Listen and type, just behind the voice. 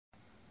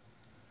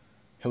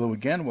Hello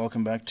again,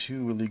 welcome back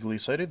to Illegally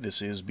Cited.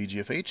 This is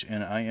BGFH,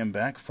 and I am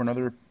back for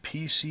another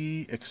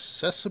PC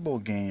accessible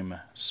game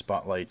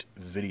spotlight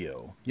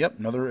video. Yep,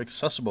 another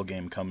accessible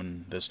game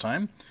coming this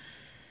time.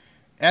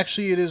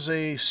 Actually, it is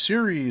a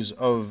series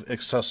of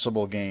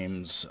accessible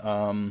games.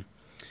 I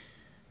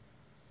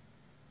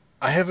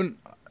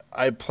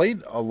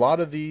played a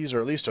lot of these, or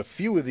at least a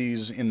few of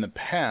these in the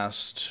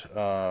past,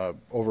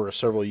 over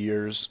several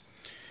years.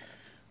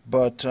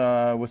 But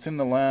within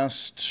the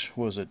last,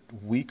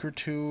 week or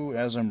two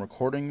as I'm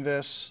recording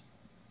this,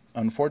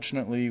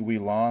 unfortunately we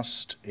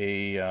lost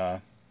a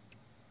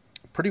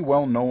pretty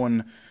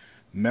well-known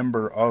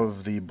member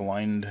of the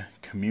blind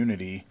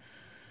community,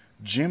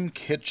 Jim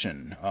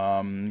Kitchen.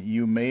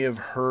 You may have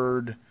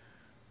heard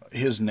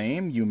his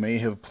name. You may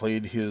have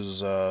played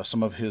his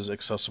some of his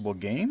accessible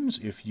games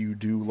if you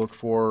do look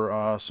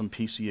for some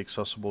PC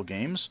accessible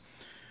games.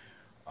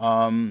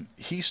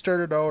 He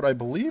started out, I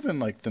believe, in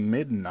like the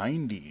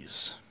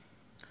mid-90s,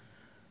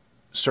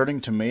 starting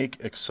to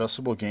make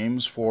accessible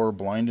games for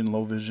blind and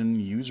low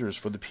vision users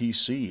for the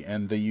PC,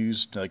 and they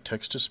used like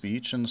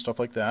text-to-speech and stuff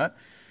like that.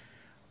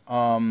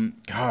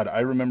 God,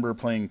 I remember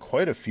playing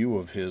quite a few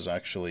of his,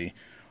 actually.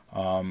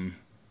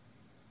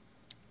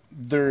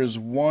 There's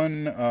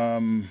one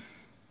that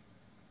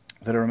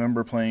I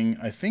remember playing.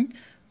 I think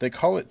they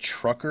call it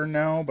Trucker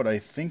now, but I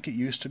think it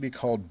used to be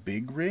called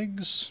Big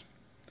Rigs.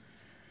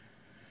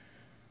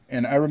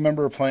 And I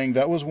remember playing,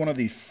 that was one of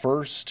the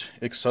first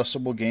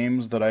accessible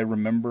games that I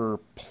remember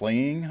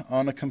playing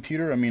on a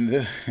computer. I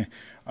mean,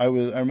 I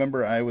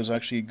remember I was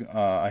actually,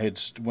 I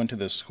had went to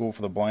this school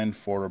for the blind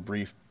for a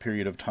brief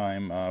period of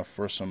time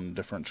for some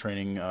different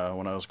training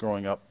when I was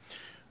growing up.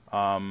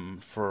 I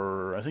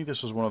think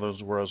this was one of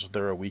those where I was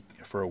there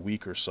for a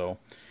week or so.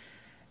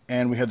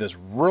 And we had this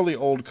really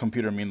old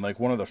computer, I mean, like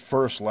one of the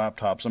first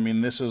laptops. I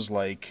mean, this is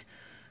like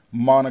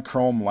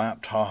monochrome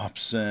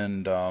laptops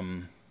and,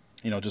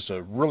 just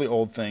a really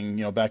old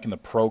thing, back in the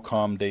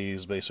Procom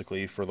days,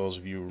 basically, for those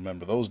of you who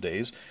remember those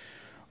days.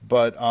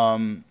 But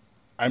I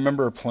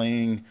remember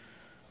playing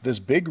this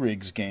Big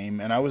Rigs game,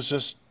 and I was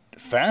just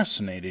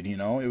fascinated, It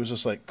was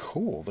just like,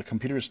 cool, the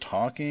computer's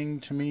talking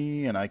to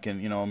me, and I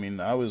can,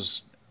 I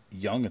was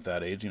young at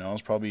that age, I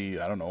was probably,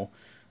 I don't know,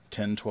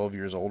 10, 12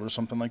 years old or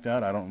something like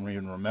that. I don't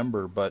even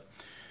remember, but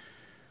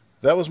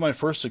that was my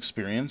first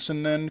experience.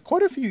 And then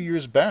quite a few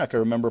years back, I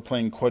remember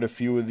playing quite a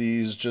few of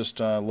these, just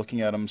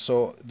looking at them.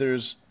 So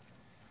there's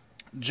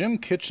Jim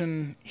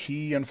Kitchen.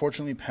 He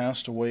unfortunately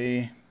passed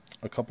away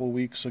a couple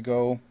weeks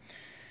ago.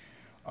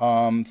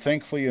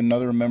 Thankfully,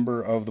 another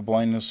member of the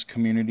blindness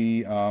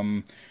community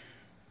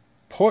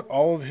put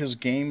all of his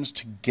games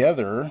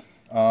together.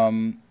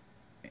 And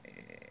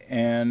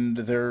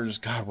there's,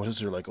 God, what is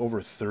there, like over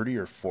 30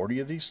 or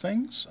 40 of these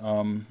things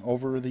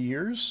over the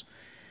years?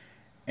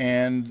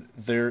 And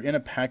they're in a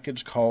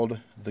package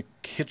called the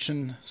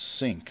Kitchen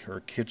Sink,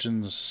 or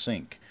Kitchen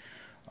Sink.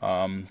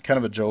 Kind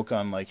of a joke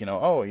on, like,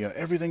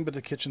 everything but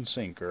the kitchen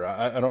sink, or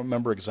I don't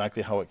remember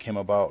exactly how it came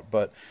about,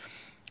 but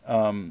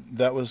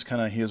that was kind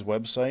of his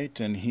website,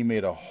 and he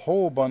made a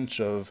whole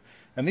bunch of,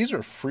 and these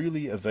are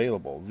freely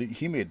available.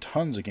 He made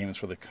tons of games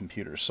for the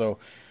computer. So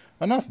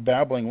enough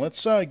babbling,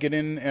 let's get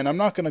in, and I'm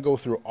not going to go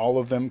through all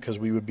of them because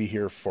we would be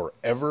here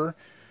forever.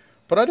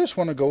 But I just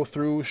want to go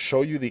through,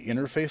 show you the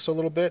interface a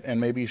little bit, and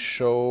maybe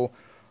show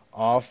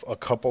off a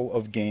couple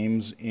of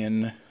games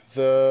in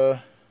the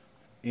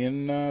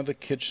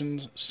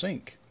kitchen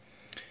sink.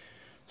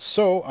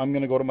 So I'm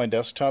going to go to my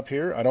desktop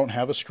here. I don't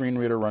have a screen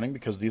reader running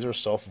because these are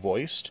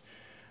self-voiced.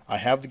 I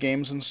have the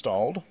games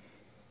installed,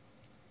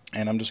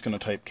 and I'm just going to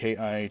type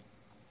KIT.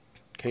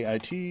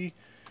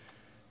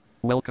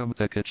 Welcome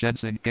to Kitchen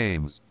Sink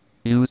Games.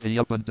 Use the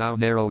up and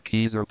down arrow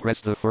keys or press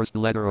the first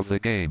letter of the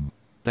game.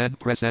 Then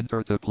press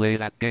enter to play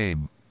that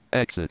game.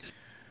 Exit.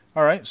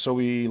 Alright, so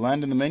we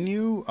land in the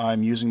menu.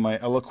 I'm using my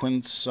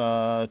Eloquence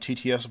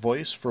TTS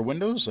voice for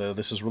Windows.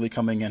 This is really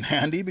coming in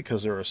handy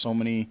because there are so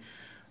many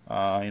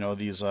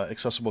these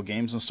accessible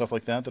games and stuff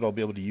like that I'll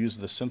be able to use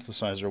the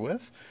synthesizer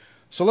with.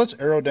 So let's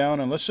arrow down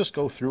and let's just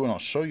go through and I'll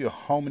show you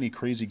how many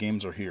crazy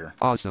games are here.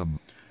 Awesome.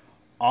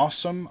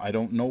 Awesome, I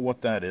don't know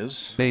what that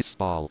is.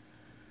 Baseball.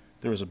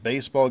 There was a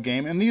baseball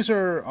game, and these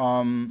are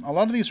a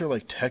lot of these are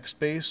like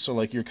text-based, so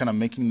like you're kind of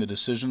making the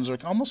decisions,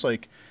 like almost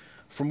like,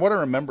 from what I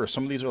remember,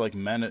 some of these are like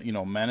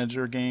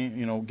manager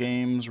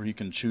games where you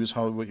can choose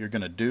what you're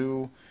gonna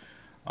do.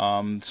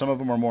 Some of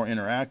them are more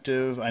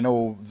interactive. I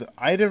know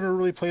I never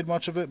really played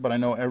much of it, but I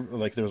know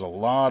there's a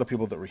lot of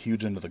people that were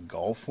huge into the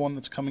golf one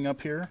that's coming up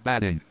here.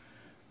 Batting.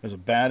 There's a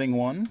batting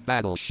one.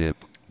 Battleship.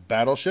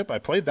 Battleship. I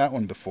played that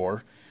one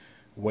before,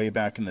 way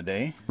back in the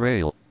day.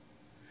 Braille.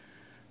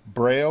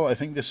 Braille, I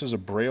think this is a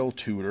Braille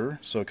tutor,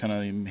 so it kind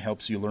of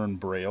helps you learn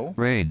Braille.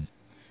 Brain.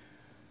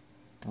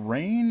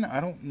 Brain,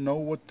 I don't know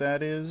what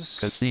that is.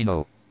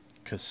 Casino.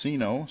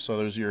 Casino, so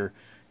there's your,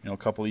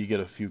 you get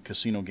a few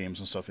casino games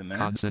and stuff in there.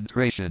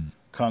 Concentration.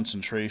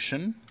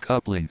 Concentration.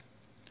 Coupling.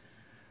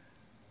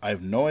 I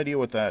have no idea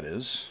what that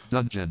is.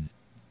 Dungeon.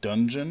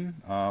 Dungeon.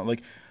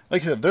 Like I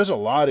said, there's a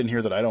lot in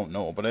here that I don't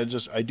know, but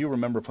I do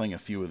remember playing a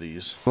few of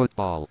these.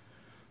 Football.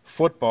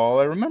 Football.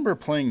 I remember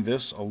playing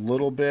this a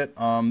little bit.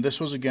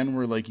 This was again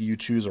where like you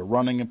choose a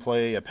running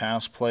play, a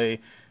pass play.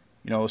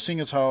 You know, seeing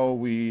as how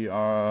the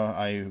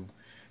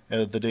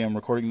day I'm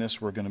recording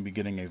this, we're going to be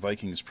getting a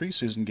Vikings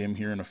preseason game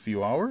here in a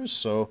few hours.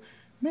 So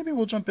maybe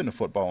we'll jump into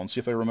football and see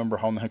if I remember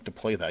how in the heck to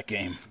play that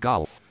game.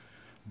 Golf.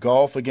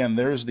 Golf, again,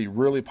 there's the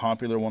really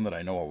popular one that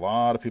I know a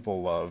lot of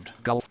people loved.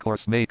 Golf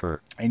course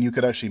maker. And you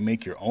could actually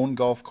make your own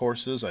golf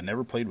courses. I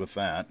never played with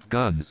that.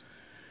 Guns.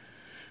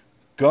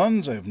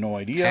 Guns, I have no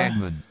idea.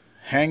 Hangman.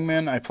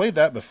 Hangman, I played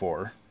that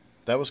before.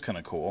 That was kind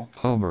of cool.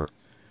 Homer.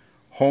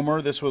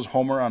 Homer, this was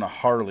Homer on a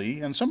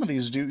Harley. And some of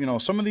these do,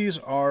 some of these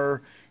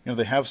are,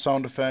 they have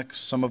sound effects.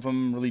 Some of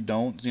them really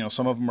don't.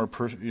 Some of them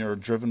are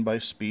driven by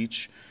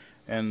speech.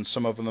 And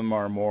some of them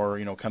are more,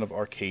 kind of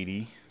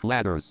arcadey.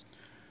 Ladders.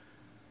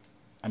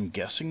 I'm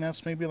guessing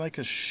that's maybe like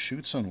a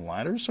Chutes and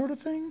Ladders sort of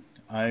thing.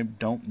 I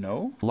don't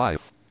know.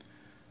 Life.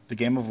 The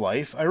Game of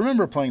Life. I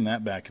remember playing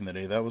that back in the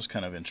day. That was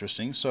kind of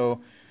interesting. So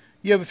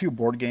you have a few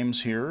board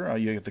games here.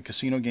 You have the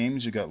casino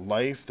games. You got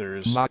Life.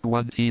 There's Mach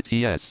 1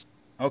 TTS.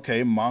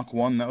 Okay, Mach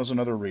 1. That was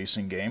another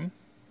racing game.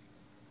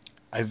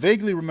 I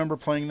vaguely remember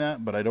playing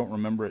that, but I don't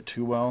remember it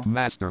too well.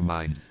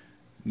 Mastermind.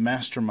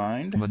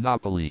 Mastermind.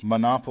 Monopoly.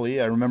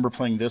 Monopoly. I remember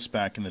playing this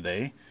back in the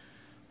day.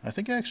 I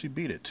think I actually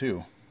beat it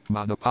too.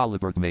 Monopoly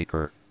board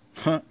maker.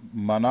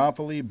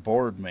 Monopoly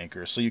board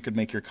maker. So you could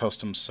make your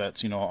custom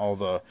sets, all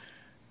the,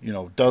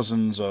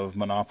 dozens of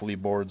Monopoly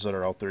boards that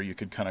are out there. You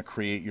could kind of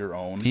create your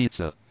own.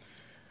 Pizza.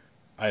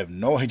 I have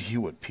no idea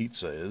what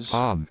pizza is.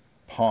 Pong.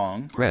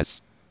 Pong.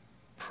 Press.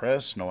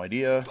 Press, no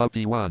idea.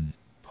 Puppy 1.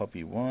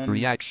 Puppy 1.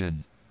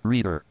 Reaction.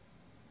 Reader.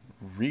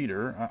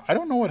 Reader. I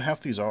don't know what half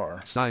these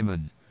are.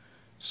 Simon.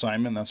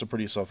 Simon, that's a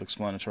pretty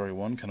self-explanatory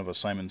one. Kind of a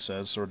Simon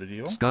Says sort of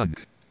deal.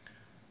 Skunk.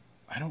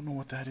 I don't know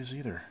what that is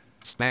either.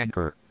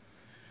 Spanker.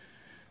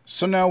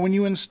 So now when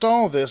you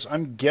install this,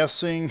 I'm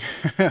guessing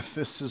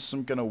this is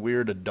some kind of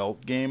weird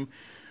adult game.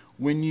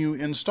 When you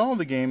install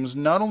the games,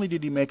 not only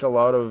did he make a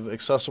lot of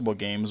accessible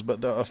games,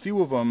 but a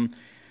few of them,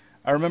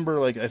 I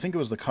remember, I think it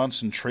was the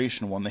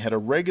concentration one. They had a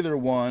regular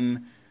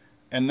one,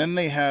 and then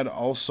they had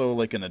also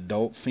an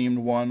adult-themed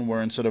one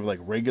where instead of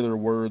regular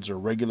words or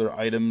regular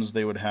items,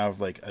 they would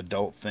have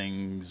adult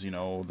things,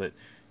 that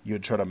you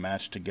would try to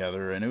match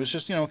together. And it was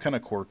just, kind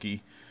of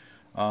quirky.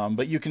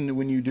 But you can,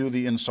 when you do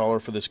the installer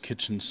for this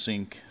kitchen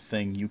sink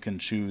thing, you can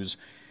choose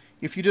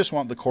if you just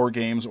want the core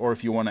games or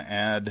if you want to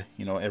add,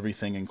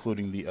 everything,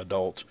 including the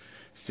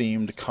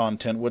adult-themed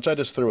content, which I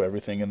just threw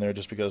everything in there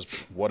just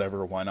because,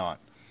 whatever, why not?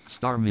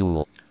 Star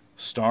Mule.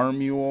 Star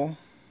Mule.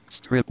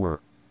 Strip War.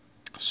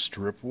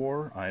 Strip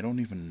War? I don't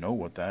even know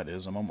what that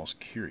is. I'm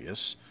almost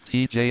curious.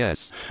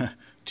 TJS.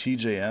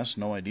 TJS,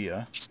 no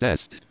idea.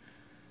 Test.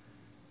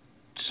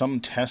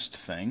 Some test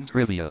thing.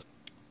 Trivia.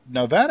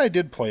 Now that I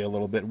did play a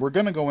little bit. We're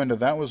going to go into,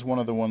 that was one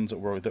of the ones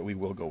that we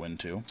will go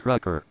into.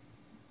 Trucker.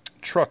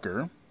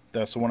 Trucker.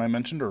 That's the one I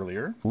mentioned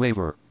earlier.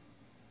 Waiver.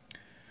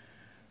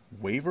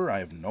 Waiver? I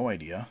have no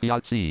idea.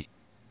 Yahtzee.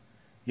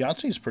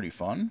 Yahtzee's pretty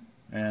fun.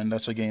 And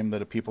that's a game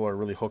that people are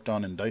really hooked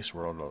on in Dice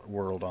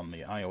World on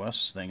the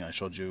iOS thing I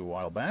showed you a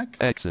while back.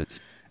 Exit.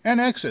 And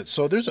Exit.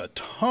 So there's a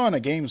ton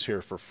of games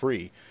here for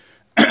free.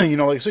 Like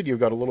I said, you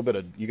got a little bit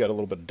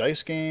of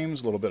dice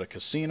games, a little bit of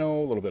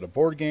casino, a little bit of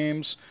board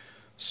games,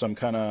 some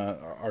kind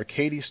of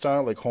arcadey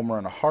style like Homer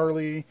on a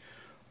Harley.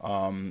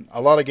 A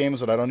lot of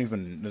games that I don't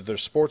even.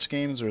 There's sports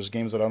games. There's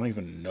games that I don't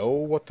even know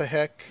what the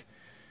heck.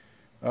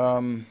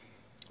 That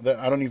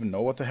I don't even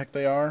know what the heck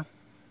they are.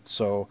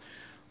 So.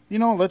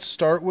 Let's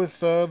start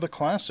with the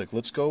classic.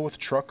 Let's go with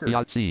Trucker.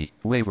 Yahtzee,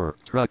 Waiver,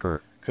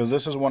 Trucker. Because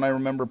this is one I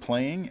remember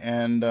playing,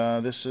 and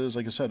this is,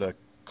 like I said, a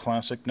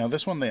classic. Now,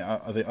 this one they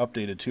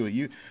updated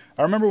too.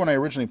 I remember when I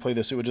originally played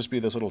this, it would just be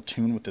this little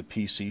tune with the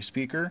PC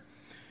speaker.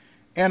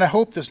 And I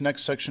hope this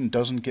next section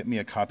doesn't get me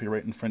a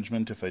copyright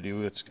infringement. If I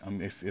do,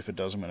 if it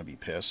does, I'm going to be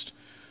pissed.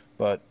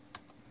 But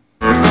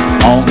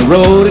on the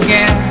road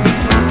again.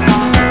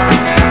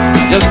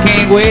 Just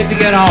can't wait to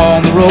get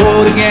on the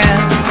road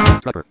again.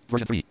 Trucker,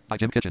 version 3, by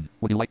Jim Kitchen.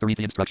 Would you like to read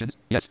the instructions?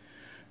 Yes.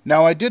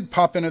 Now, I did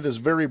pop into this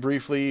very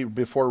briefly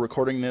before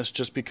recording this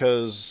just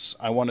because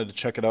I wanted to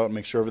check it out and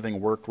make sure everything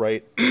worked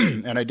right,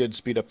 and I did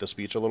speed up the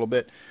speech a little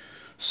bit.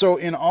 So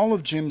in all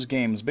of Jim's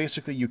games,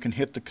 basically you can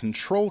hit the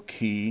control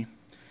key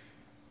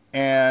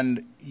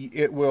and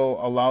it will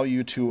allow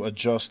you to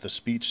adjust the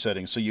speech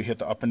settings. So you hit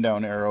the up and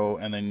down arrow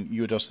and then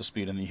you adjust the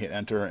speed and then you hit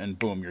enter and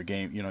boom,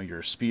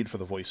 your speed for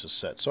the voice is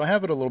set. So I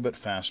have it a little bit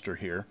faster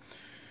here.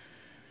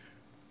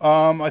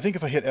 I think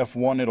if I hit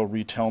F1, it'll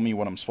retell me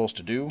what I'm supposed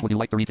to do. Would you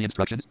like to read the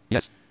instructions?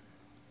 Yes.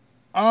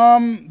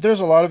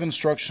 There's a lot of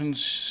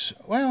instructions.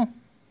 Well,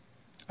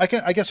 I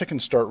guess I can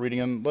start reading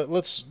them.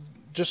 Let's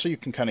just so you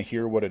can kind of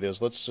hear what it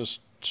is. Let's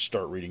just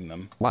start reading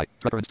them. Y.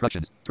 Trucker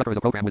instructions. Trucker is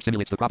a program which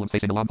simulates the problems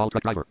facing a long-haul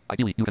truck driver.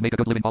 Ideally, you can make a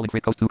good living hauling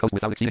freight coast to coast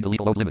without exceeding the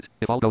legal load limit.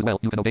 If all goes well,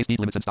 you can obey speed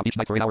limits and stop each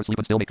night for 8 hours sleep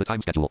and still make the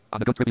time schedule.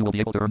 On a good trip, you will be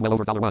able to earn well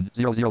over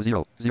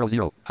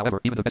 $1,000,000.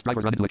 However, even the best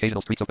drivers run into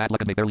occasional streaks of bad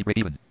luck and may barely break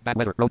even. Bad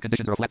weather, road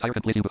conditions, or a flat tire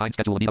can place you behind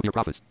schedule and eat up your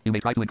profits. You may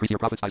try to increase your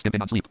profits by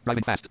skimping on sleep,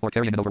 driving fast, or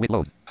carrying an overweight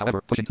load.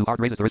 However, pushing too hard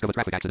raises the risk of a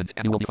traffic accident,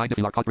 and you will be fined if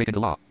you are caught breaking the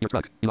law. Your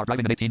truck. You are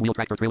driving an 18-wheel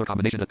tractor-trailer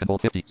combination that can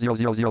hold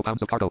 50,000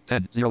 pounds of cargo.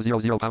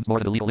 10,000 pounds more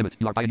than the legal limit.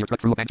 You are buying your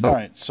truck through a bank. No. All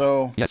right,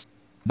 so Yes.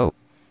 No.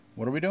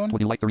 what are we doing?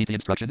 Would you like to read the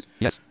instructions?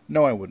 Yes.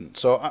 No, I wouldn't.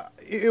 So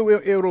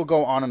it'll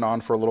go on and on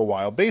for a little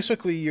while.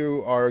 Basically,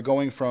 you are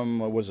going from,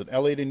 was it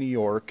LA to New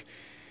York,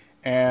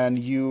 and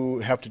you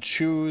have to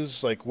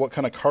choose like what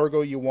kind of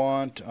cargo you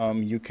want.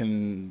 You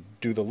can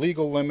do the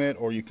legal limit,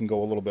 or you can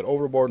go a little bit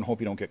overboard and hope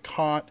you don't get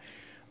caught.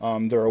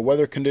 There are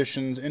weather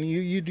conditions, and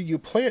you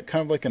play it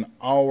kind of like an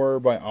hour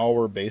by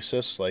hour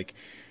basis. Like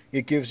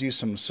it gives you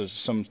some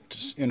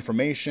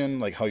information,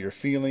 like how you're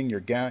feeling,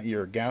 your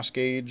gas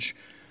gauge.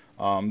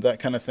 That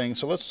kind of thing.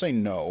 So let's say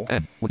no.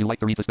 N. Would you like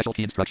to read the special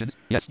key instructions?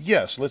 Yes.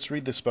 Yes, let's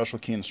read the special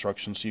key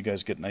instructions so you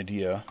guys get an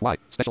idea. Y.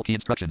 Special key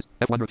instructions.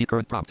 F1 repeat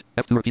current prompt.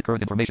 F2 repeat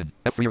current information.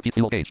 F3 repeat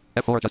fuel gauge.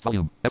 F4 adjust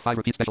volume. F5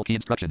 repeat special key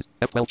instructions.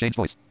 F12 change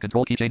voice.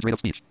 Control key change rate of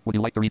speech. Would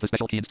you like to read the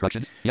special key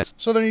instructions? Yes.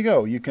 So there you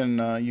go. You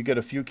can you get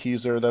a few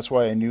keys there. That's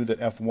why I knew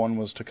that F1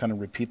 was to kind of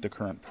repeat the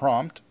current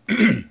prompt.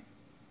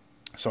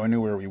 So I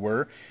knew where we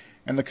were.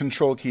 And the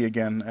control key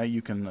again,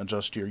 you can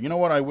adjust your. You know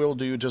what I will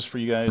do just for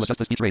you guys? Adjust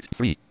the speech rate.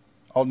 3.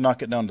 I'll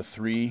knock it down to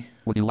 3.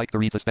 Would you like to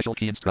read the special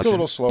key instructions? It's a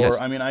little slower. Yes.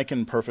 I mean, I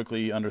can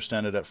perfectly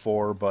understand it at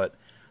 4, but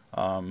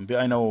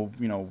I know,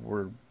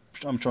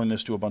 I'm showing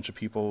this to a bunch of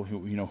people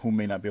who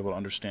may not be able to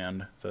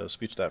understand the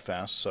speech that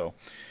fast. So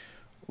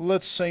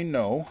let's say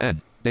no.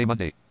 N. Day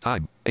Monday.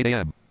 Time. 8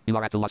 a.m. You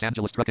are at the Los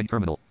Angeles trucking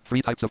terminal.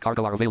 3 types of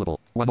cargo are available.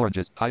 1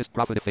 oranges, highest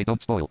profit if they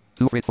don't spoil.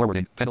 2 freight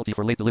forwarding, penalty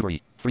for late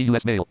delivery. 3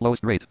 U.S. mail,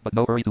 lowest rate, but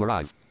no hurry to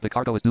arrive. The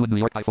cargo is due in New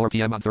York by 4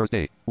 p.m. on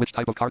Thursday. Which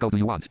type of cargo do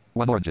you want?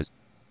 1 oranges.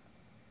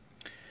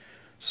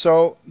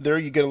 So there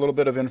you get a little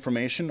bit of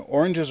information.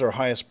 Oranges are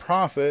highest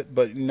profit,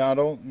 but not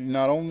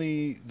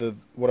only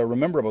what I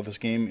remember about this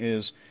game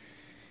is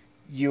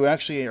you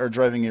actually are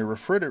driving a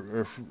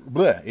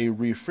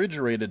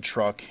refrigerated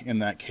truck in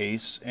that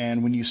case,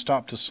 and when you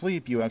stop to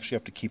sleep, you actually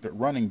have to keep it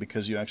running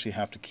because you actually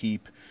have to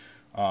keep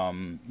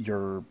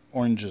your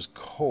oranges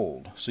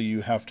cold. So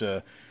you have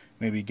to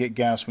maybe get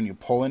gas when you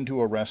pull into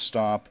a rest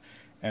stop,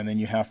 and then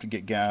you have to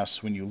get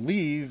gas when you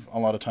leave a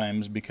lot of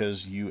times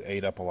because you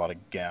ate up a lot of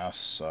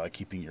gas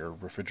keeping your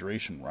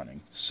refrigeration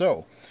running.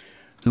 So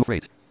 2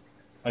 freight.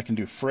 I can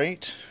do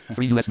freight.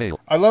 3 U.S. mail.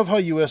 I love how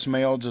U.S.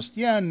 mail just,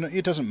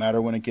 it doesn't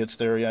matter when it gets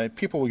there. Yeah,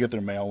 people will get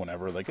their mail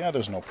whenever. Like,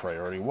 there's no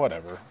priority,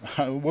 whatever.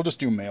 We'll just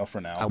do mail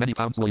for now. How many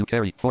pounds will you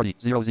carry?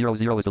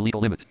 40,000 is the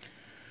legal limit.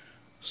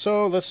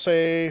 So let's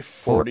say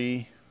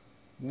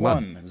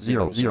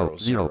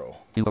 41,000.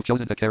 You have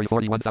chosen to carry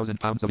 41,000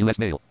 pounds of U.S.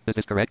 mail. Is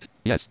this correct?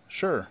 Yes.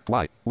 Sure.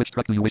 Why? Which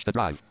truck do you wish to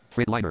drive?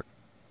 Freightliner.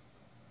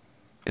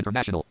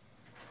 International.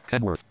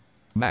 Kenworth.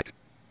 Mack.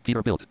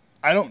 Peterbilt.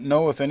 I don't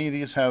know if any of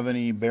these have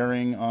any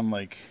bearing on,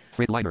 like...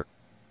 Freightliner.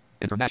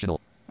 International.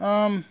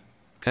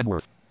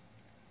 Kenworth.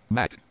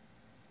 Mack.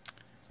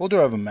 We'll do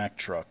have a Mack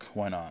truck.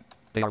 Why not?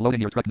 They are loading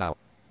your truck now.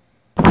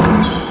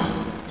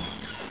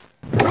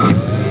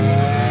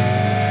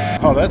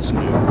 Oh, that's new.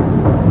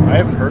 I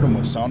haven't heard them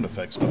with sound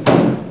effects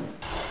before.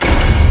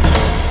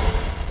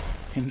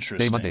 Interesting.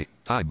 Day Monday.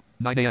 Time.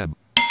 9 a.m.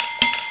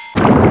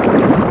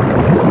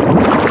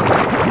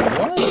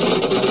 What?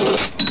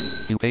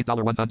 You paid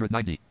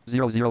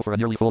 $190,000 for a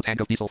nearly full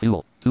tank of diesel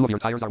fuel. 2 of your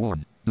tires are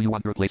worn. Do you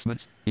want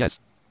replacements? Yes.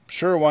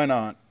 Sure, why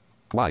not?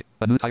 Why?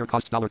 A new tire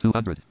costs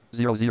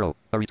 $200,000.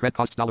 A retread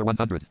costs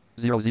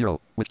 $100,000.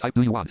 Which type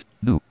do you want?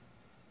 New.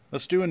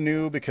 Let's do a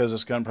new because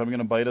it's probably going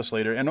to bite us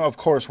later. And of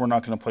course, we're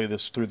not going to play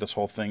this through this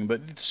whole thing.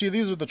 But see,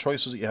 these are the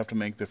choices that you have to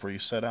make before you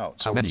set out.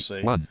 So how many? We'll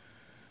say 1,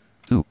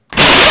 2.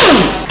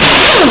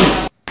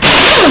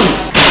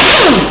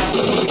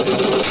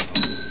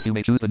 You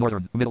may choose the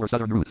northern, middle, or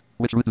southern route.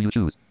 Which route do you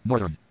choose?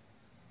 Northern.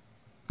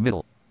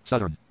 Middle.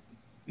 Southern.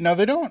 Now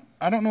I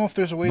don't know if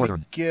there's a way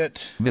northern. To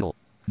get middle.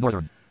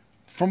 Northern.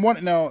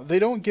 Now they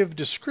don't give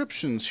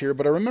descriptions here,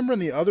 but I remember in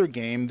the other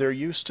game there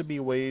used to be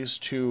ways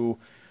to.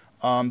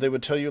 They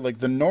would tell you like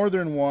the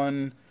northern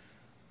one.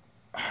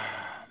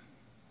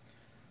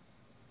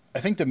 I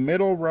think the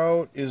middle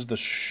route is the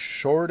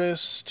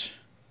shortest.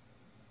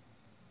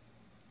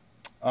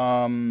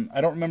 I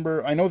don't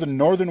remember. I know the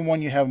northern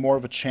one you have more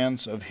of a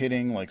chance of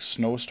hitting like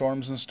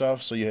snowstorms and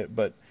stuff.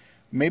 But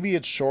maybe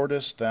it's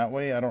shortest that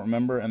way. I don't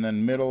remember. And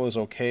then middle is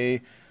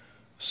okay.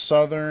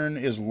 Southern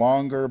is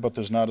longer, but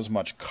there's not as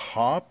much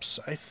cops.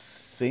 I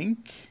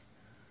think.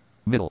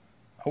 Middle.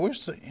 I wish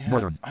that. Yeah,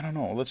 northern. I don't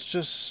know. Let's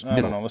just. I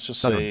middle. don't know. Let's just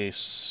southern.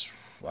 say.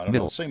 I don't middle.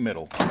 know. Let's say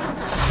middle.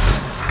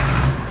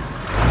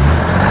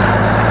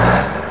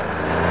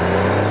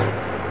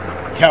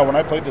 Yeah, when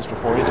I played this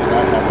before, it did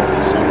not have all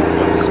these sound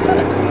effects. It's kind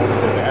of cool that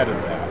they've added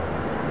that.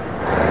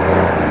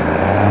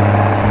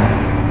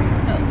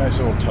 Yeah, nice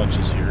little little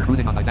touches here.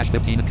 Cruising on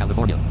I-15 in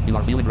California. You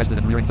are feeling rested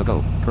and rearing to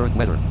go. Current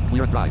weather.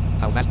 Clear and dry.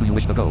 How fast do you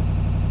wish to go?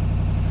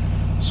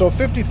 So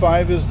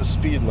 55 is the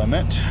speed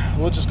limit.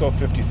 We'll just go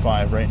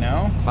 55 right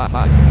now. 5.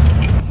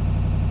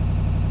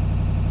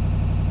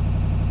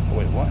 Oh,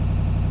 wait, what?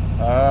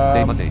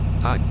 Day Monday.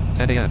 Time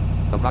 10 a.m.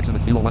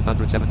 Approximate fuel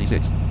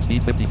 176.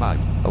 Speed 55.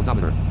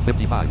 Odometer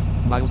 55.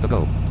 Miles to go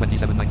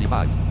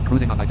 2795.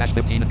 Cruising on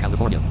I-15 in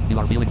California. You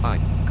are feeling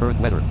fine. Current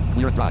weather.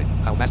 Clear and dry.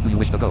 How fast do you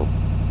wish to go?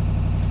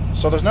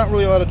 So there's not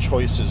really a lot of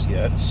choices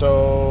yet.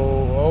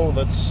 So,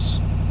 let's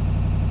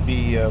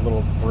be a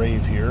little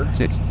brave here.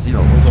 60.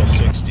 We'll go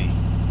 60.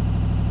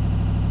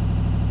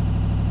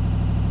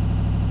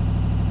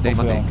 Day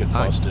Hopefully I Monday. don't get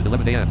Time busted.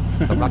 11 a.m.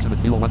 Approximate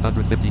fuel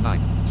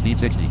 159. Speed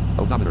 60.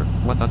 Odometer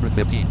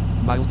 115.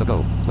 Miles to go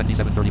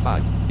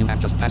 2735. You have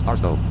just passed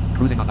Barstow.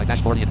 Cruising on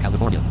I-40 in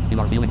California. You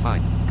are feeling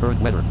fine. Current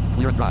weather.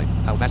 Clear and dry.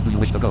 How fast do you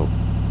wish to go?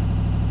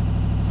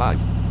 5.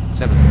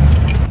 7.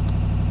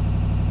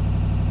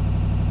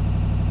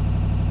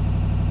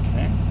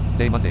 Okay.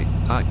 Day Monday.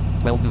 Time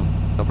 12 noon.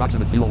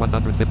 Approximate fuel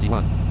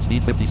 151.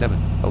 Speed 57.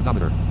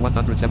 Odometer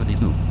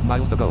 172.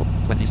 Miles to go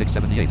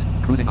 2678.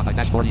 Cruising on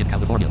I-40 in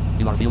California.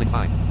 You are feeling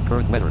fine.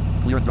 Current weather.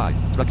 Clear and dry.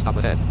 Truck stop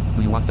ahead.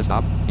 Do you want to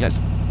stop? Yes.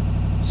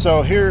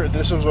 So here,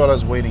 this is what I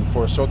was waiting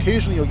for. So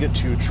occasionally you'll get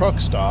to truck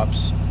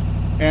stops.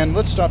 And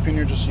let's stop in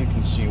here just so you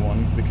can see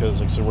one. Because,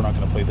 like I said, we're not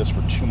going to play this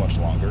for too much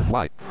longer.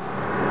 Why?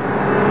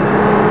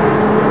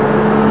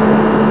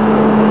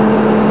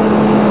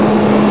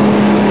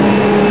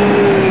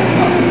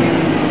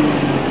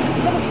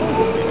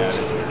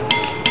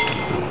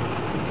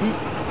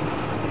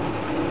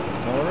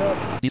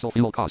 Diesel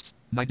fuel costs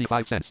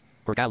 95 cents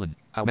per gallon.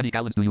 How many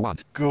gallons do you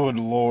want? Good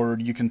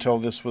Lord, you can tell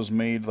this was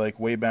made like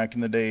way back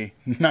in the day.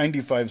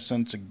 95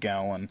 cents a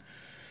gallon.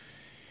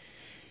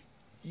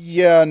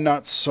 Yeah,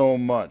 not so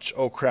much.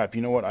 Oh crap,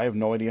 you know what? I have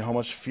no idea how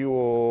much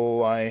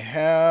fuel I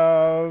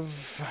have.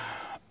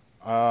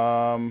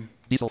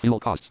 Diesel fuel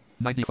costs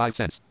 95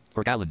 cents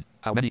per gallon.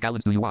 How many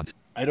gallons do you want?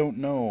 I don't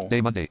know.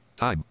 Day Monday.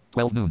 Time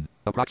 12 noon.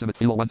 Approximate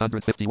fuel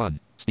 151.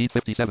 Speed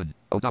 57.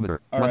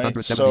 Odometer All right,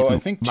 172. so I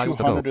think Miles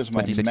to 200 go, is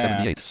my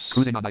 2678. max.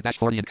 Cruising on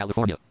I-40 in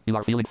California. You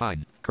are feeling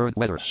fine. Current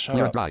weather. Shut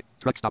Clear up. and dry.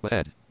 Truck stop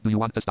ahead. Do you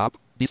want to stop?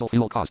 Diesel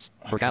fuel costs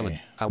per Okay. gallon.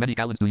 How many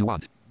gallons do you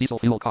want? Diesel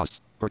fuel costs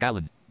per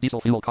gallon.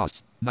 Diesel fuel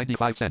costs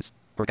 95 cents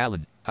per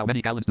gallon. How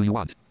many gallons do you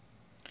want?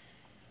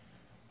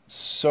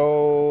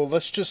 So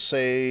let's just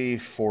say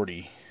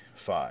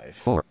 45.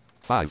 4.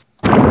 5.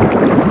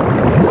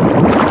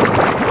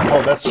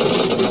 Oh, that's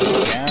supposed to be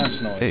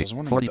gas noise. I Hey, was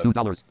wondering what that-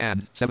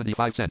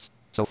 $42.75.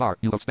 So far,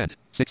 you have spent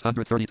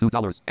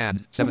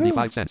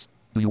 $632.75.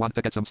 Do you want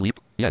to get some sleep?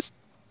 Yes.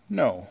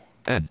 No.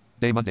 N.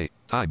 Day Monday.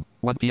 Time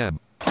 1 p.m.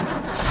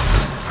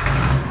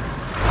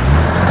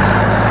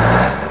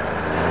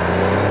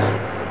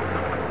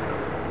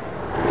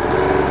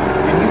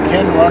 And you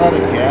can run out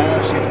of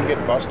gas. You can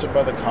get busted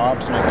by the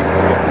cops, and I think if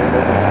you get pulled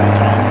over 3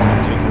 times,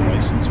 they take your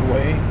license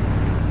away.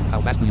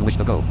 How fast do you wish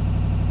to go?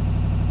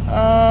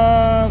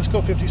 Let's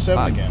go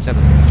 57 5. again.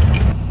 7.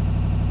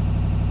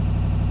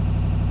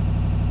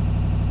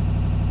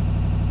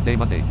 Day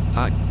Monday.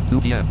 Time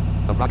 2 p.m.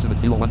 Approximate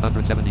fuel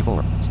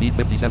 174. Speed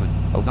 57.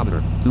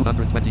 Odometer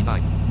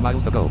 229.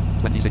 Miles to go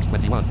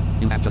 2621.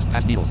 You have just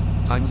passed Needles.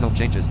 Time zone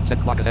changes. Set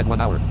clock ahead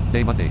 1 hour.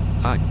 Day Monday.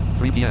 Time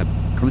 3 p.m.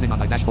 Cruising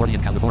on I-40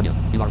 in California.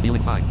 You are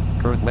feeling fine.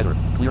 Current weather.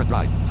 Clear and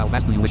dry. How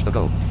fast do you wish to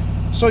go?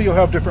 So you'll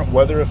have different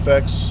weather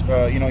effects.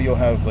 You'll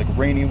have like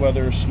rainy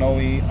weather,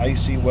 snowy,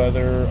 icy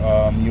weather.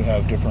 You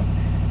have different,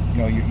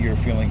 you're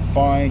feeling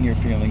fine, you're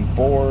feeling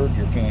bored,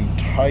 you're feeling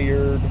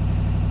tired.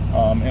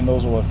 And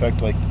those will affect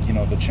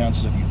the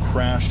chances of you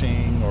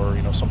crashing or,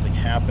 something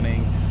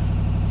happening.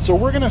 So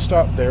we're going to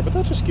stop there, but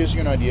that just gives you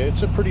an idea.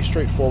 It's a pretty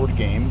straightforward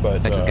game,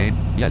 but... Exit game?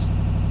 Yes.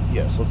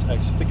 Yes, let's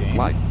exit the game.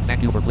 Why?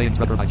 Thank you for playing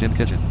Trevor by Jim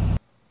Kitchen.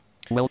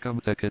 Welcome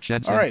to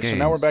Kitchen. Alright, so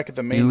now we're back at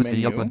the main Use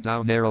menu. the up and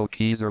down arrow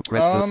keys or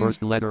press the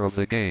first letter of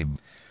the game.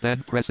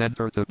 Then press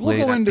enter to play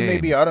We'll go that into game.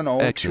 maybe, I don't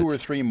know, Exit. 2 or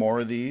 3 more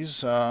of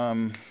these.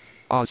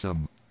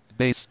 Awesome.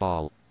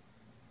 Baseball.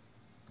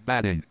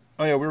 Batting.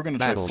 Oh yeah, we were going to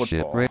try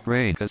Battleship. football.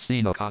 Rain.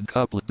 Casino.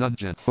 Couplet.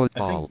 Dungeon. I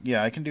Football. think,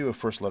 I can do a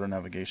first letter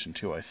navigation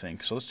too, I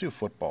think. So let's do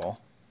football.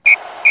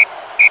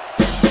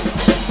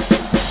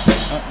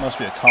 That must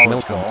be a college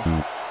Welcome ball.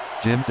 to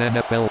Jim's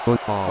NFL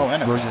Football. Oh,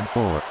 NFL. Version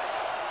 4.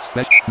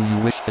 Do you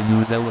wish to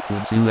use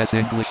Eloquence US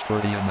English for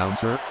the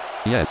announcer?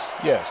 Yes.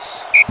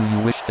 Yes. Do you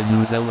wish to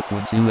use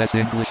Eloquence US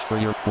English for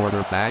your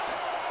quarterback?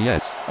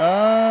 Yes.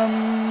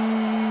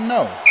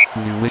 No.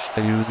 Do you wish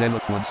to use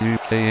Eloquence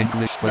UK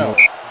English for No. your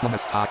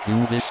domestic you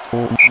wish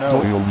to?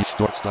 No. Do you wish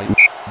to style?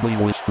 Do you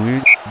wish to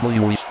use? Do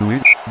you wish to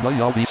use? Do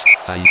you wish?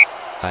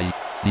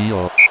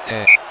 Io.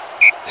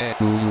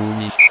 Do you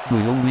wish? Do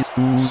you wish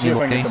to See if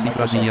I can get the use Microsoft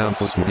Brazilian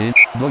voices português?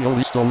 Do you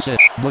wish to use?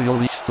 Do you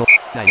wish to?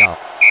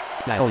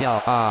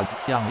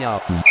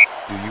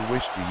 Do you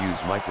wish to use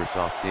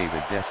Microsoft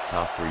David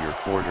Desktop for your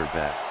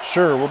quarterback?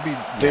 Sure,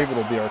 David Yes.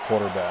 will be our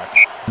quarterback.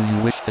 Do you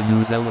wish to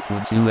use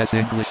Eloquence US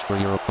English for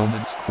your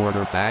opponent's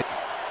quarterback?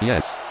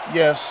 Yes.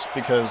 Yes,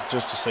 because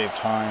just to save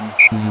time.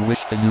 Do you wish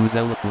to use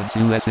Eloquence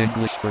US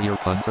English for your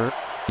punter?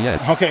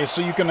 Yes. Okay,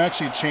 so you can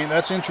actually change.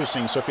 That's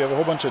interesting. So if you have a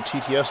whole bunch of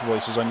TTS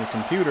voices on your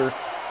computer,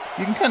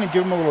 you can kind of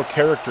give them a little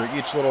character.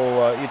 Each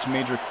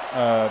major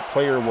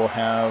player will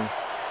have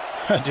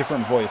a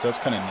different voice. That's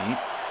kind of neat.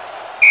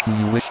 Do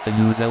you wish to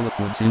use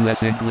Eloquence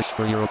US English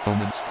for your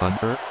opponent's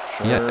punter?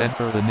 Sure. Yet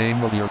enter the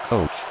name of your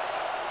coach.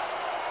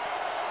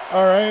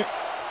 All right.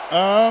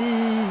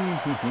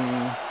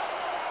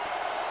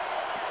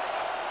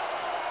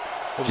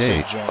 We'll just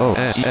say Jones.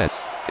 J-O-N-S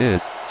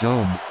is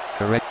Jones.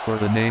 Correct for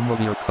the name of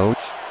your coach?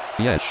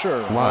 Yes.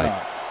 Sure. Why Why?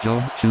 not?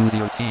 Jones, choose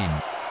your team.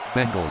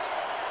 Bengals,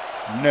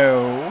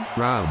 No.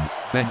 Browns,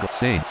 Bengals,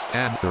 Saints,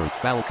 Panthers,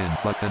 Falcons,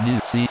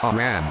 Buccaneers, Seahawks,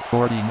 Rams,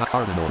 49,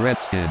 Cardinals,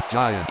 Redskins,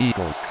 Giants,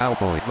 Eagles,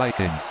 Cowboys,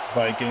 Vikings.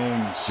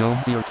 Vikings.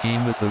 Jones, your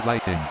team is the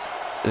Vikings.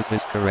 Is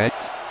this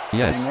correct?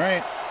 Yes. Dang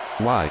right.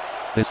 Why?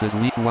 This is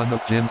week 1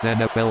 of Jim's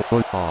NFL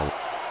football.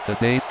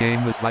 Today's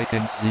game is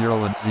Vikings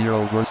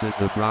 0-0 versus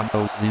the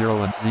Broncos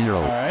 0-0.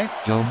 All right.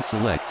 Jones,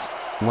 select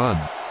 1.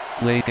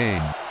 Play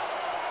game.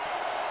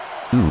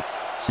 2.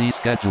 See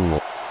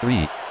schedule.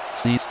 3.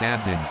 See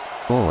standings.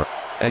 4.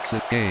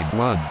 Exit game.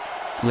 1.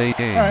 Play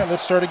game. All right.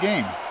 Let's start a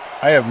game.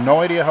 I have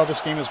no idea how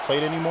this game is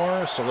played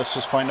anymore, so let's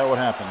just find out what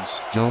happens.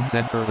 Jones,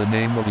 enter the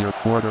name of your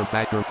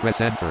quarterback or press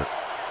enter.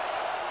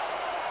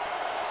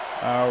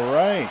 All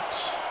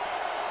right.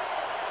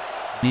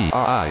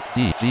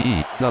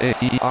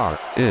 B-R-I-D-G-E-W-A-T-E-R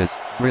is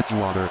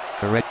Bridgewater.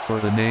 Correct for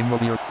the name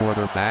of your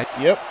quarterback?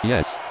 Yep.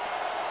 Yes.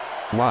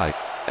 Y.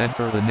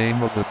 Enter the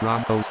name of the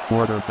Broncos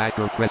quarterback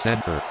or press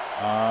enter.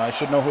 I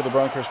should know who the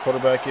Broncos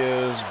quarterback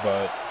is,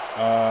 but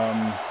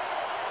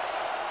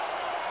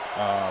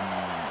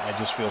I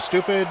just feel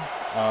stupid.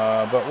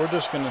 But we're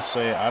just gonna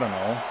say I don't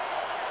know.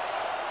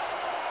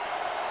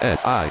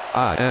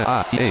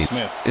 S-I-I-N-I-T-H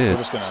Smith. We're is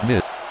just gonna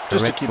Smith.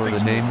 just to Correct keep for the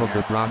things name moving of the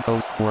here.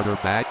 Broncos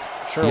quarterback?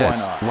 Sure, Yes. why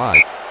not?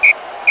 Why?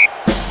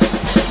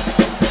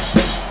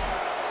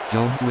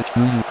 Jones, which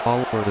do you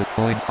call for the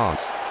coin toss?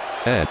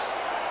 Heads.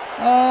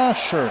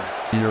 Sure.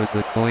 Here's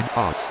the coin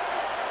toss.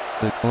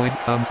 The coin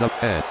comes up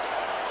heads.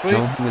 Sweet.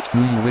 Jones, which do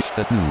you wish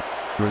to do?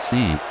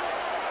 Receive.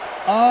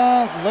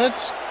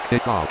 Let's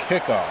Kick off.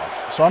 kick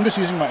off. So I'm just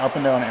using my up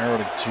and down arrow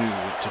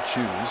to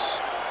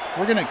choose.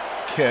 We're gonna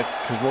kick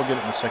because we'll get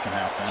it in the second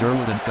half then.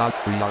 Sherwood and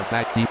Godfrey are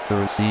back deep to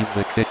receive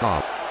the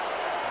kickoff.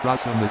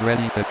 Rossum is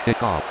ready to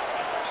kick off.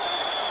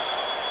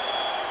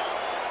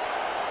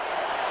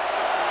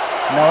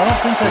 Now I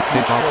don't think The I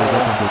can kickoff is up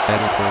control. and is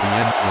headed for the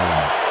end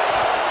zone.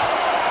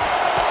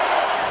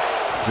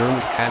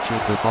 Sherwood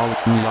catches the ball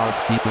 2 yards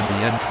deep in the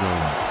end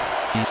zone.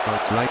 He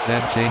starts right,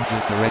 then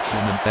changes direction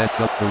and heads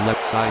up the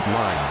left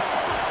sideline.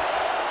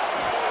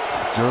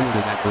 Sherwood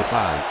is at the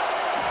 5,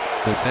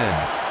 the 10,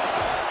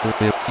 the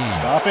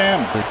 15, Stop him.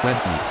 the 20.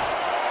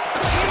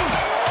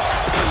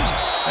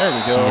 There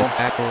we He go. is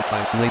tackled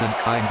by Slayton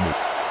Kindness.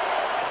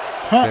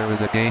 Huh. There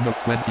is a gain of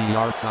 20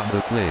 yards on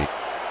the play.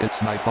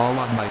 It's my ball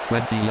on my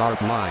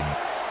 20-yard line.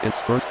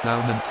 It's first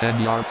down and 10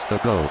 yards to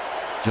go.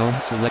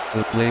 Jones, select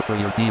the play for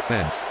your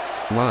defense.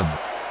 1.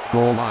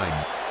 Goal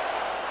line.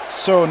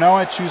 So now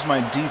I choose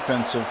my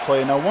defensive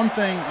play. Now one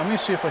thing, let me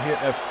see if I hit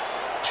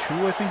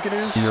F2, I think it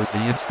is. Here's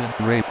the instant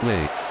ray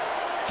play.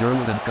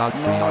 Sherwood and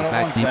Godfrey No, I are don't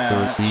back want deep to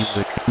that. receive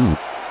the 2.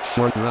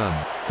 Short run.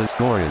 The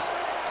score is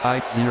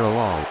tied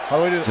 0-all. How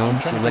do I do it? I'm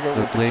Jones, trying to select figure out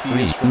the what play the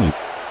key is 3. for the...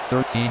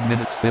 13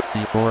 minutes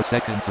 54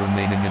 seconds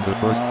remaining in the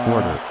first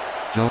quarter.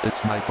 Jones,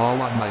 it's my ball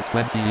on my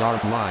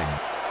 20-yard line.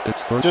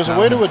 It's first There's a down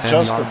way to and 10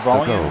 adjust the yards to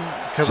volume, go.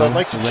 because I'd Jones,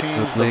 like to select change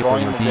the play for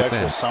volume your of the actual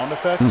defense. sound 2.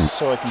 effects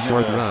so I can hear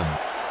Short the run.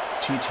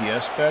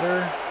 TTS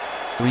better.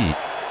 3.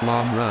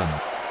 Long run.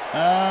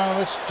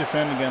 Let's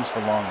defend against the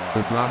long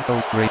The run.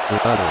 Broncos break the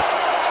huddle.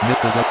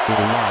 Smith is up to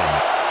the line.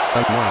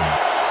 Hug 1.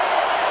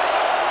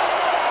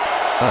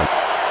 Hug.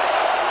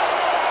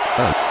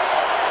 Hug.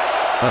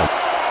 Hug.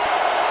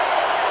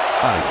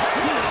 Hug.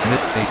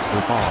 Smith takes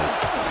the ball.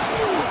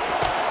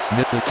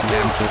 Smith is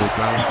slammed to the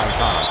ground by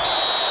Dodge.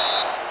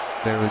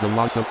 There is a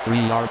loss of 3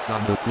 yards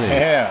on the play.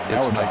 Yeah,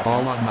 now It's we're my talking.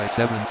 ball on my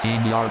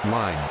 17-yard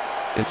line.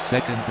 It's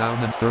second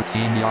down and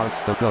 13 yards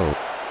to go.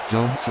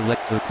 Jones,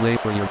 select the play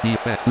for your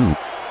defense. 2.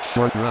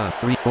 Short run.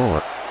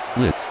 3-4.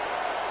 Blitz.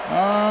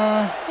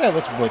 Yeah,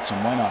 let's blitz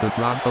him. Why The not?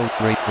 Broncos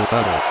break the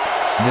huddle.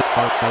 Smith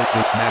parks out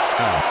the snap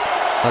count.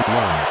 Hug 1.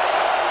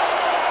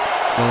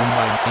 Zone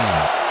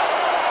 19.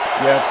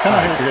 Yeah, it's kind of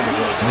hard to hear the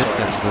voice. Smith So.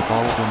 gets the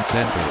ball from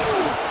center.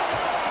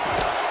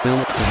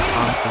 Phillips and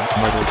Thompson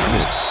smother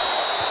Smith.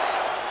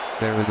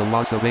 There is a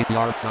loss of 8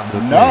 yards on the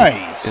play.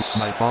 Nice. It's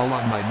my ball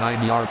on my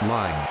 9-yard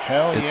line.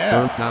 Hell It's yeah.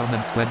 third down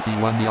and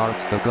 21 yards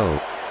to go.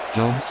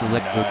 Jones,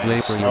 select the play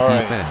Nice. for your All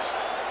right. defense.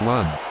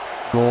 1.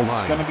 Goal line.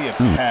 It's gonna be a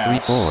 2, pass. 3,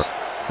 4.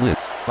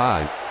 Blitz.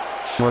 5.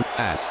 Short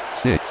pass.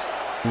 6.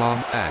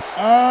 Long pass.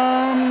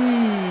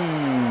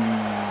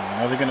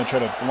 Are they going to try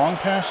to long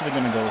pass or are they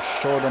going to go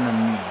short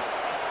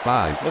underneath?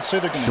 5. Let's say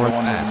they're going to Short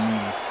go pass.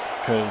 underneath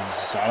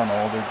because, I don't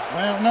know,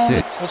 no,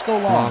 6. let's go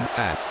Long long.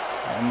 pass.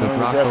 I'm The going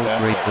to regret Broncos that.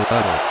 break the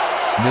huddle.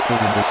 Smith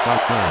is in the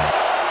shotgun.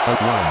 Hug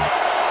 1.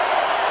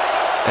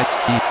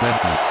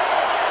 XP20.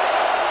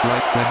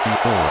 Right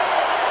 24.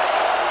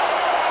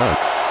 Up.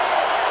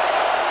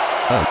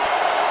 Up.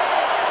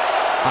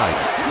 High.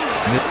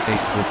 Smith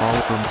takes the ball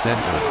from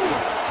center.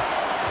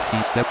 He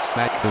steps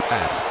back to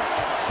pass.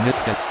 Smith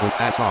gets the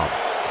pass off.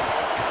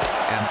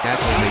 And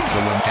Gatto makes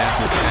a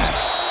one-handed catch.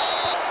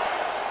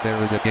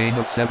 There is a gain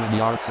of 7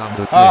 yards on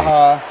the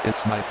play.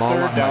 It's my ball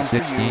Third on my down for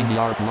you.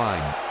 16-yard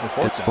line.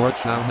 Or It's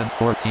fourth down and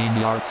 14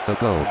 yards to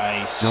go.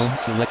 Nice. Don't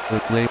select the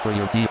play for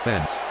your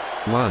defense.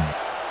 1.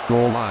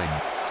 Goal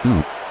line.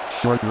 2.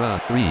 Short run.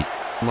 3.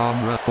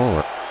 Long run.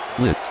 4.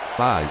 Blitz.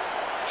 5.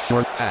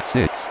 Short pass.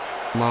 6.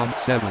 Long.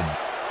 7.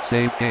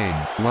 Save game.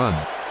 1.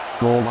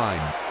 Goal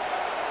line.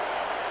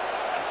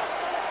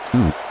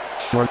 2.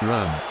 Short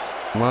run.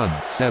 1.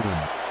 7.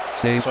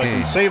 Save So I game.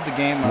 can save the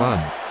game.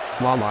 1.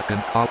 Wallach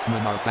and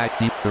Kaufman are back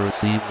deep to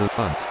receive the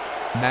punt.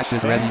 Nash is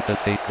Okay. ready to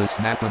take the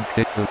snap and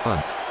kick the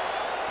punt.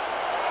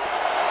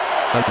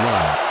 Up 1.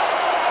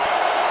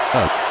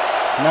 Up.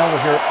 Now we'll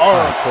hear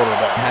our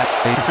quarterback. Nash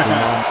takes the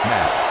long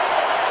snap.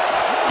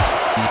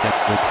 He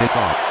gets the kick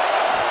off.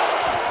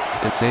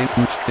 It's a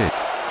huge kick.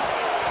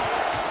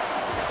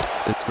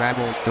 It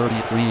travels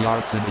 33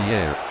 yards in the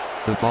air.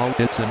 The ball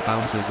hits and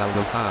bounces out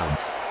of bounds.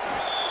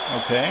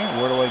 Okay,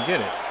 where do I get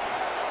it?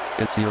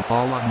 It's your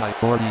ball on my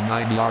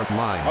 49-yard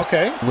line.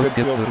 Okay, Look good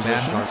if field the fans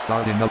position. are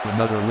starting up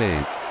another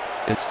wave.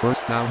 It's first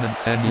down and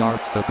 10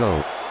 yards to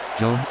go.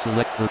 Jones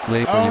select the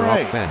play for All your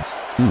right. offense.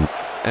 2.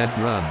 End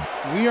run.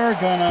 We are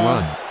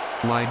gonna...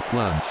 1. Line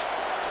plunge.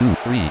 2.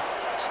 3.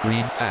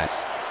 Screen pass.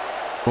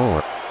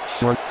 4.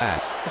 Short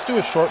pass. Let's do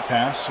a short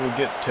pass so we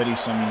get Teddy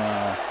some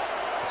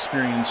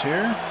experience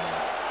here.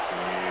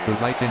 The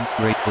Vikings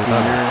break the Did you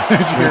level. hear-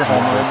 did you hear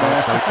Homer in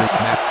there? Out the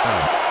snap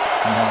count.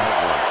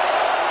 Nice.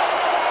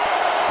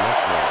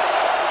 Left one.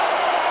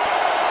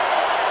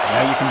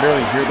 Yeah, you can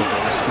barely hear the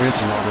voices.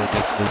 Bridgewater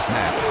gets the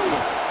snap.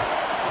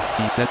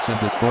 He sets and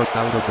is forced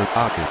out of the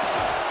pocket.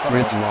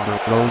 Bridgewater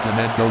throws an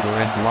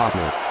end-over-end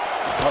wobbler.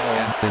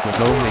 And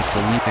Thibodeau makes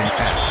a leaping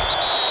catch.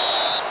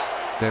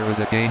 There is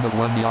a gain of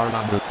 1 yard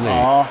on the play.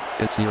 Aw.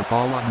 It's your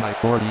ball on my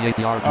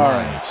 48-yard All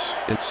line. right.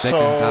 It's second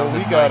So down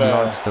we and 9 gotta...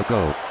 yards to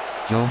go.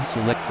 Jones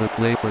select the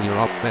play for your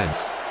offense.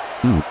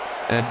 2.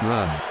 End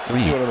run.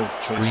 Let's see 3. what other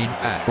choices Screen we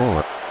pass. got.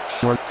 4.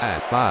 Short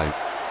pass. 5.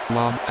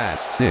 Long pass.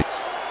 6.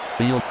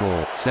 Field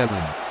goal.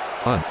 7.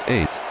 Punt.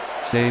 8.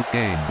 Save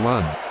game.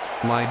 1.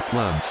 Line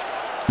plunge.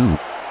 2.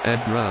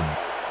 End run.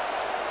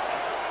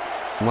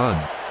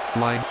 1.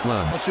 Line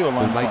plunge. Let's do a The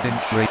line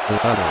Vikings plunge. break the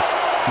huddle.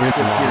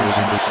 Bridgewater is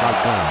in the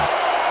shotgun.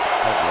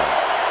 Cut one.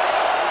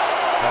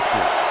 Cut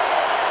two.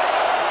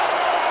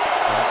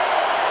 Cut.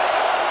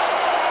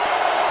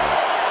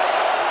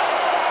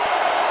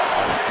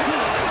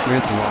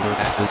 Bridgewater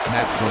has the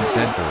snap from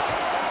center.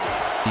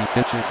 He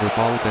pitches the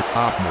ball to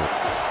Kaufman.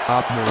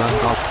 Kaufman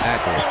runs off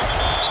tackle.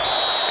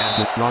 And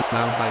is brought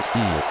down by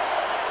Steele.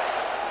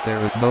 There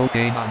is no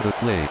gain on the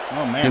play.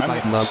 Oh man, I'm I'd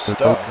getting love to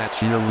poke stuffed. that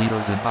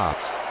cheerleaders in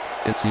box.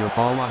 It's your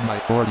ball on my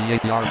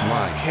 48-yard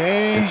line.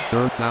 Okay. It's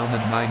third down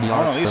and 9 I want to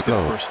yards at least to get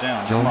a go. first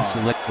down. Come Jones on.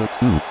 select the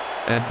 2.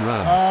 End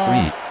run.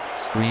 3.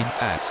 Screen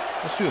pass.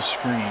 Let's do a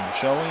screen,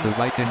 shall we? The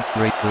Vikings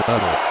break the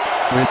huddle.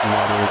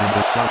 Bridgewater is in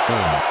the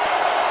shotgun.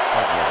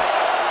 Cut one.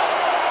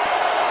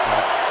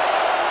 Cut.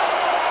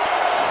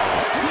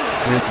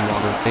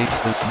 Bridgewater takes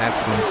the snap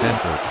from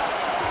center.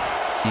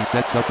 He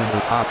sets up in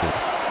the pocket.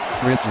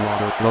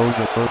 Bridgewater throws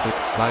a perfect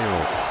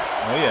spiral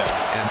Oh yeah.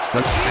 and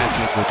Stutz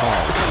catches the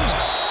ball.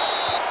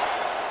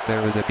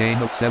 There is a gain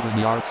of 7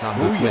 yards on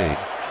the Booyah. play.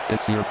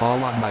 It's your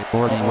ball on my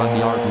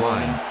 41-yard Uh-oh.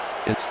 line.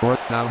 It's fourth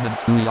down and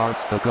 2 yards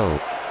to go.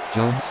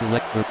 Jones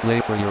select the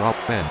play for your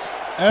offense.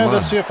 Let's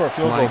 1. see if our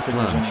field goal Line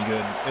kicker's plunge. any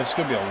good. It's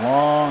gonna be a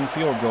long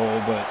field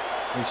goal, but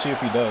let's see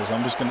if he does.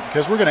 I'm just gonna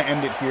because we're gonna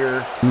end it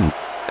here. 2.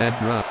 End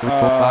run for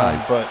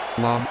 5. But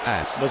Long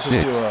pass. let's just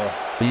 6. do a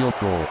Field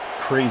goal.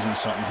 crazy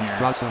something here.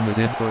 Rossum is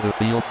in for the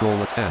field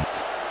goal attempt.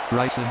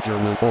 Reisinger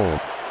will hold.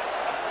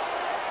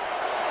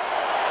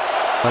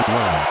 Cut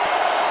 1.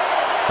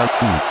 Cut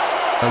 2.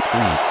 Cut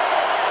 3.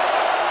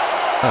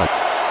 Cut.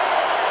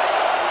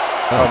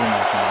 Probably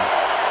not gonna.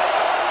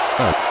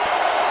 Cut.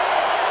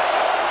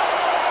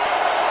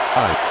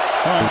 5.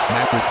 Come The on.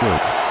 snap is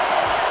good.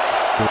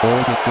 The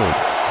hold is good.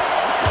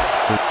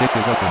 The kick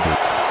is up and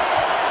good.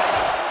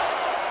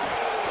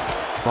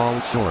 Ball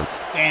is short.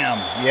 Damn.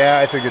 Yeah,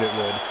 I figured it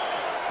would.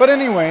 But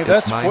anyway,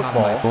 that's It's mine on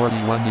my football.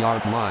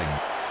 41-yard line.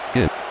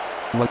 Kick.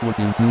 What would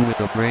you do with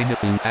a brain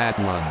if you had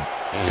one?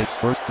 It's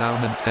first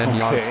down and 10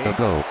 yards Okay. to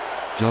go.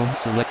 Jones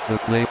select the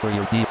play for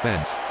your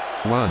defense.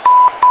 1.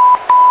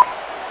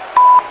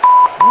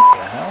 What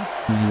the hell?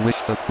 Do you wish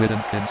to quit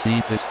and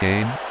concede this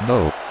game?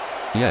 No.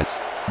 Yes.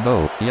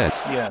 No. Yes.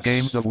 Yes.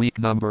 Games of week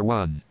number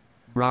 1.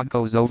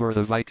 Broncos over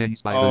the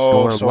Vikings by the Oh,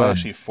 score of so I 1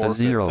 actually to forfeit.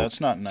 0. That's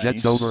not nice.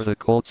 Jets over the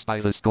Colts by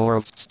the score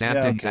of Yeah,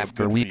 standings okay,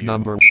 after good for week you.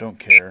 number. Don't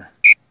care.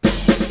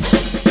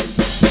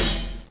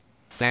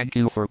 Thank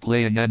you for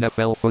playing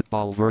NFL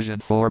Football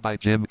version 4 by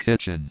Jim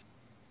Kitchen.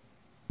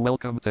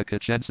 Welcome to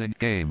Kitchen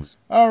Games.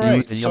 All Use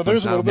right, the so up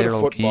there's a and little down bit of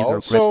arrow keys or football.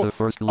 press So the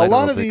first a letter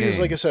lot of of the these,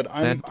 game. like I said,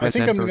 Then I press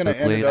think I'm enter going to to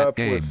end play it that up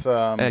game. with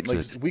like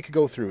Exit. we could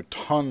go through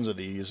tons of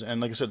these, and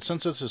like I said,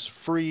 since this is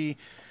free,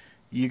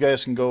 you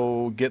guys can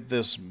go get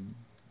this,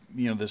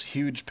 this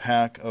huge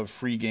pack of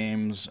free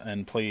games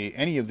and play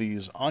any of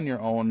these on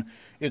your own.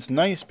 It's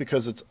nice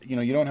because it's you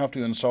don't have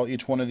to install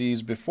each one of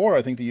these. Before,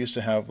 I think they used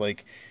to have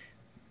like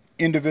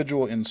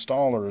individual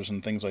installers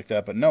and things like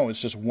that, but no, it's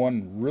just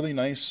one really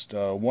nice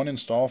one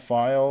install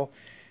file,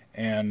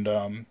 and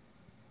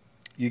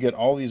you get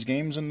all these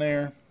games in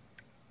there.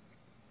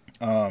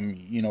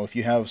 If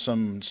you have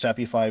some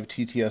SAPI 5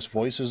 TTS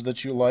voices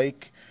that you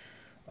like,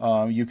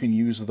 you can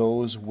use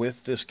those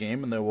with this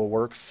game and they will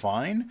work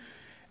fine.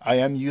 I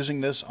am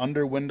using this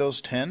under Windows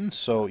 10,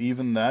 so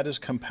even that is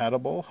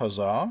compatible.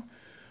 Huzzah!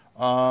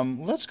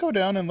 Let's go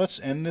down and let's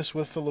end this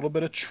with a little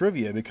bit of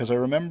trivia, because I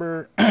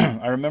remember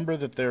I remember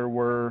that there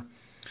were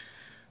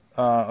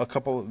a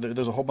couple.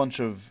 There's a whole bunch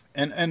of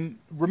and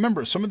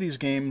remember, some of these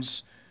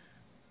games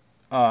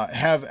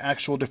have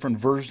actual different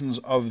versions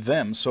of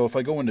them. So if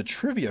I go into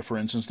trivia, for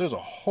instance, there's a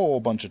whole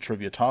bunch of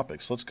trivia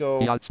topics. Let's go.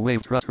 Yachts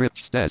Wave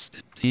Trips Test.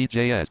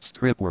 TJS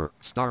Tripware.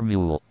 Star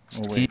Mule.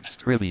 Steve's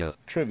Trivia.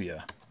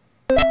 Trivia.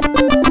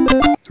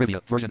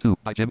 Trivia version 2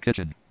 by Jim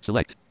Kitchen.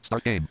 Select.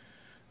 Start game.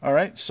 All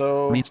right,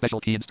 so Read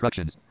special key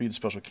instructions. read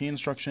special key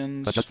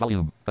instructions. Adjust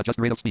volume. Adjust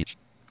rate of speech.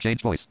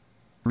 Change voice.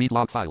 Read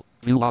log file.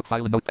 View log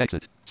file and note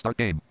exit. Start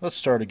game. Let's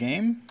start a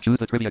game. Choose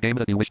the trivia game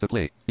that you wish to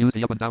play. Use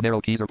the up and down arrow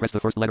keys or press the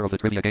first letter of the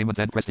trivia game and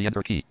then press the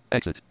enter key.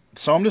 Exit.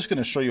 So I'm just going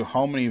to show you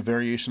how many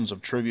variations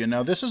of trivia.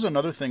 Now, this is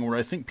another thing where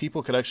I think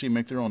people could actually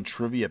make their own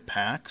trivia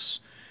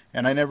packs,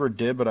 and I never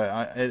did, but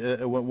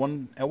at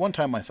one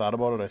time I thought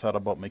about it. I thought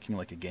about making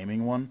like a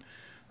gaming one,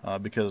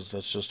 because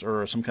that's just,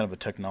 or some kind of a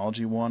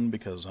technology one,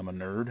 because I'm a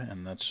nerd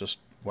and that's just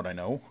what I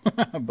know.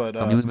 But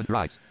Amusement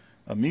rides.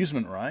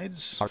 amusement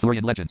rides.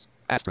 Arthurian legends.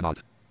 Astronaut.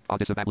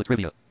 Odyssey Bablet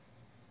trivia.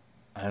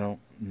 I don't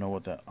know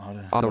what that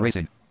Auto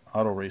racing.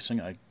 Auto racing.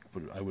 I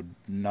would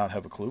not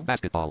have a clue.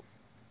 Basketball.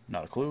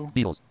 Not a clue.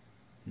 Beatles.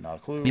 Not a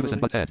clue. Beavis Really.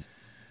 and Butthead.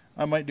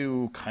 I might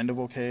do kind of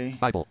okay.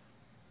 Bible.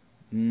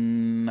 I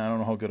don't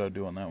know how good I'd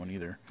do on that one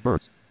either.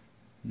 Birds.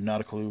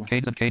 Not a clue.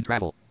 Canes and Cane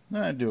travel.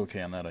 I'd do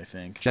okay on that, I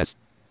think. Chess.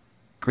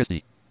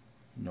 Christie.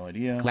 No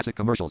idea. Classic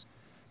commercials.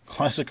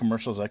 Classic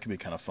commercials, that could be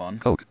kind of fun.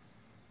 Coke.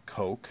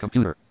 Coke.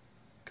 Computer.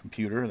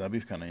 Computer, that'd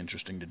be kind of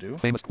interesting to do.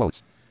 Famous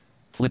quotes.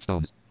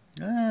 Flintstones.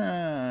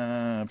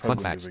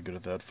 Probably facts. very good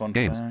at that. Fun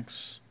Games.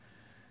 facts.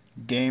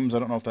 Games, I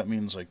don't know if that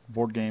means like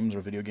board games or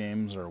video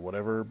games or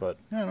whatever, but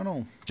I don't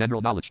know.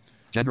 General knowledge.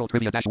 General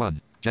trivia -1.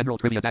 General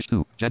trivia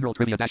 -2. General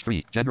trivia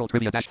 -3. General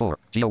trivia -4.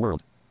 Geo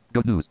World.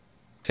 Good news.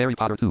 Harry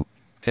Potter 2.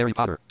 Harry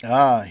Potter.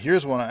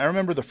 Here's one. I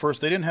remember the first,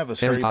 they didn't have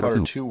this Harry Potter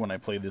 2 2 when I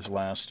played this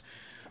last,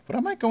 but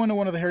I might go into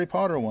one of the Harry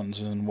Potter ones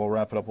and we'll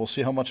wrap it up. We'll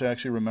see how much I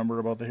actually remember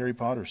about the Harry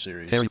Potter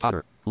series. Harry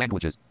Potter.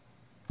 Languages.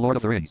 Lord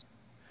of the Rings.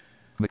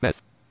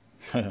 Macbeth.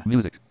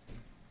 Music.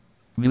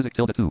 Music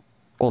tilde 2.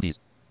 Oldies.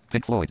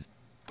 Pink Floyd.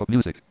 Pop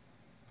music.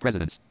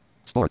 Presidents.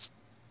 Sports.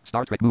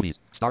 Star Trek movies.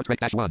 Star Trek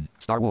 -1.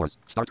 Star Wars.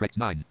 Star Trek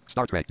 9.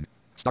 Star Trek.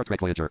 Star Trek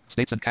Voyager.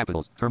 States and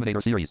capitals. Terminator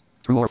series.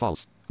 True or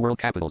false. World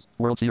capitals.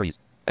 World series.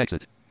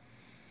 Exit.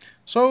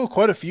 So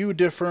quite a few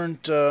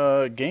different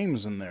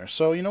games in there.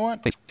 So you know what?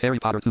 Hey, Harry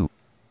Potter 2.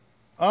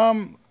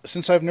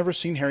 Since I've never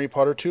seen Harry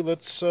Potter 2,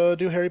 let's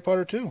do Harry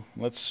Potter 2.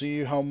 Let's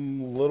see how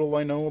little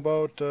I know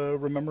about,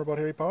 remember about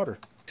Harry Potter.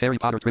 Harry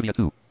Potter Trivia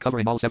 2.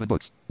 Covering all 7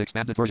 books.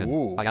 Expanded version.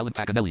 Ooh. By Alan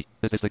Paganelli.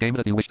 Is this the game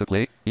that you wish to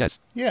play? Yes.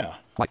 Yeah.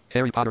 Why?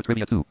 Harry Potter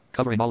Trivia 2.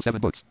 Covering all 7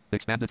 books.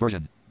 Expanded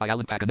version. By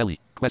Alan Paganelli.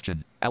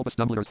 Question. Albus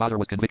Dumbledore's father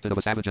was convicted of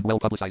a savage and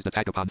well-publicized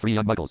attack upon 3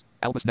 young muggles.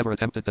 Albus never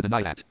attempted to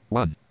deny that.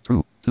 1.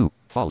 True. 2.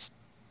 False.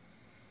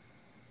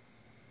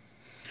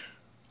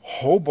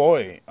 Oh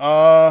boy.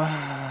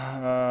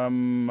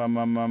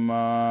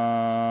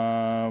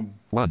 1.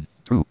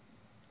 True.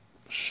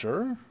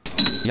 Sure?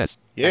 Yes.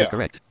 Yeah. That is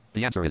correct.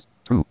 The answer is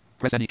true.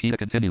 Press any key to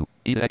continue.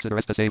 E to exit or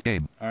S to save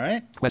game.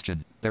 Alright.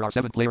 Question. There are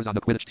 7 players on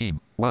the Quidditch team.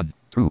 1.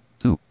 True.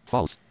 2.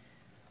 False.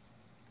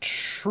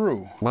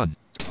 True. 1.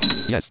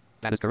 Yes.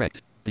 That is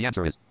correct. The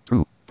answer is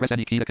true. Press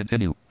any key to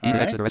continue. E to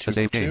Alright, exit or S to 2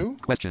 save for game.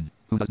 2. Question.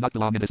 Who does not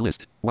belong in this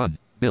list? 1.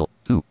 Bill.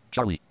 2.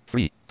 Charlie.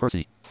 3.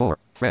 Percy. 4.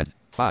 Fred.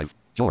 5.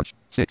 George.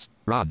 6.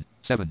 Ron.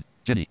 7.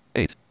 Ginny.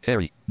 8.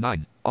 Harry.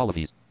 9. All of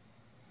these.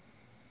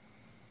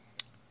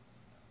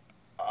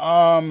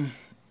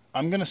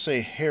 I'm gonna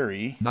say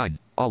Harry. 9.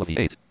 All of the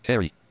 8.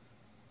 Harry.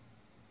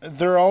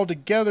 They're all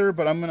together,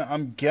 but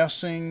I'm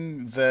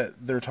guessing that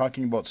they're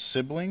talking about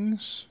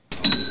siblings.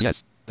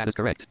 Yes. That is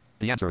correct.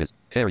 The answer is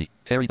Harry.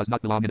 Harry does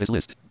not belong in this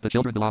list. The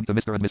children belong to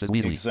Mr. and Mrs.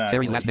 Weasley. Exactly.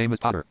 Harry's last name is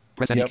Potter.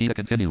 Press any Yep. key to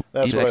continue.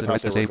 That's E to what I exit or thought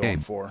S they to were save going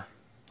game. for.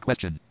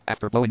 Question.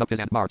 After blowing up his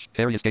Aunt March,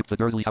 Harry escaped the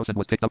Dursley house and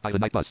was picked up by the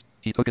night bus.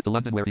 He took it to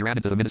London where he ran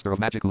into the Minister of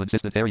Magic who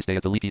insisted Harry stay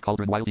at the Leaky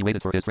Cauldron while he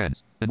waited for his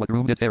friends. In what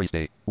room did Harry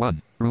stay?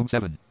 1. Room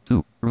 7.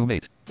 2. Room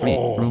 8. 3.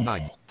 Oh. Room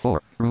 9.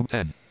 4. Room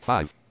 10.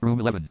 5. Room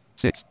 11.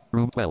 6.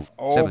 Room 12.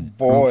 Oh 7.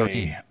 boy. Room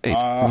 13. 8.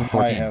 Room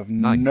 14. I have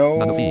 9.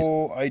 None of these.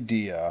 no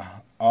idea.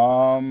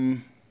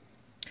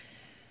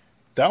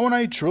 That one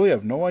I truly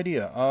have no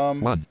idea.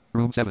 1.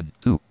 Room 7.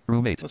 2.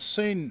 Room 8. Let's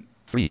say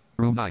 3.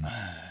 Room 9.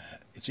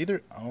 it's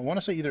either, I want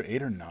to say either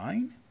 8 or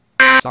 9?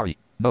 Sorry.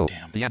 No.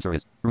 Damn. The answer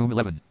is room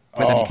 11.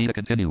 Press any key to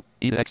continue.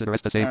 E to exit or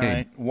S to save game.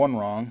 Alright, one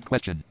wrong.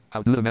 Question.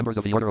 How do the members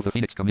of the Order of the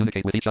Phoenix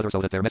communicate with each other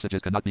so that their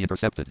messages cannot be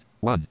intercepted?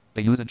 1.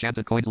 They use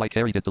enchanted coins like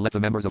Harry did to let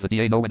the members of the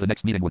DA know when the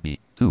next meeting would be.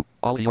 2.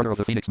 All the Order of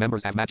the Phoenix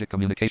members have magic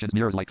communications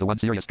mirrors like the one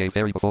Sirius gave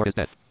Harry before his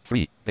death.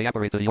 3. They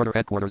apparate to the Order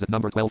headquarters at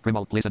number 12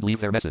 Grimald Place and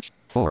leave their message.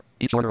 4.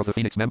 Each Order of the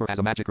Phoenix member has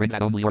a magic ring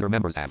that only Order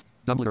members have.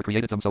 Dumbledore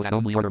created them so that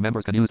only Order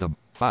members can use them.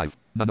 5.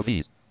 None of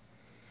these.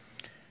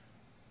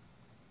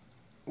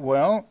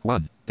 Well,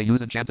 1. They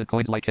use enchanted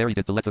coins like Harry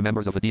did to let the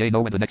members of the DA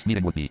know when the next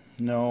meeting would be.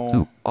 no.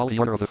 2. All the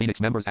Order of the Phoenix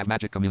members have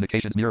magic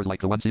communications mirrors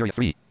like the one Sirius.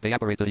 3. They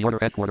apparate to the Order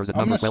headquarters at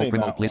I'm number gonna say 12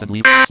 Grimald that Place and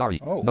one. leave. Sorry.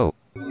 Oh. No.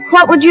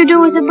 What would you do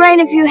with a brain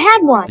if you had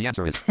one? The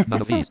answer is none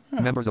of these.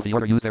 Members of the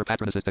Order use their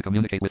patronesses to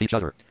communicate with each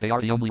other. They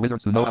are the only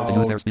wizards who know how to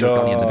use their spirit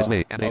guardians in this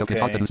way, and they have been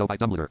taught to do so by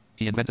Dumbledore.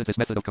 He invented this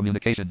method of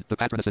communication. The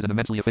patroness is an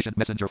immensely efficient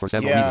messenger for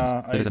several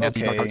reasons. It is an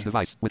anti-dark arts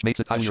device, which makes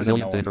it highly should've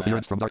resilient to known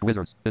interference that. from dark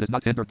wizards. It is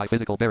not hindered by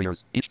physical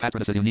barriers. Each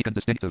patroness is unique and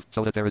distinctive,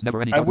 so that there is never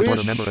any I dark Order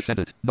wish- member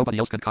ascended. Nobody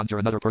else can conjure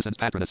another person's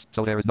patroness,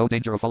 so there is no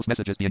danger of false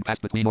messages being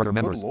passed between Order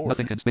members. Lord.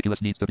 Nothing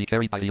conspicuous needs to be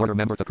carried by the Order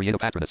member to create a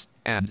patroness.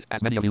 And,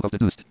 as many of you have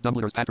deduced,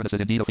 Dumbledore's patroness is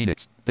indeed a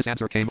phoenix. This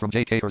answer came from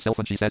J.K. herself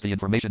when she says the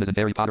information is in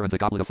Harry Potter and the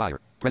Goblet of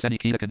Fire. Press any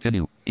key to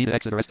continue. E to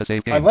exit or S to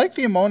save game. I like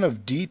the amount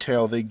of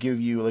detail they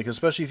give you, like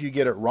especially if you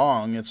get it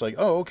wrong. It's like,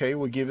 oh, okay,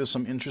 we'll give you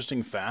some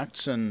interesting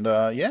facts, and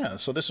yeah,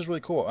 so this is really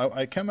cool.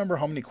 I can't remember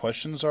how many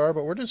questions there are,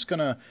 but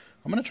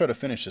I'm gonna try to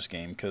finish this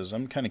game because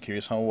I'm kind of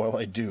curious how well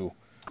I do.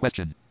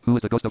 Question. Who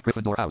is the ghost of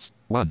Gryffindor House?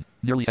 1.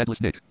 Nearly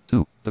headless Nick.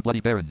 2. The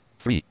Bloody Baron.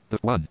 3. The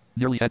 1.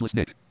 Nearly headless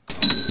Nick.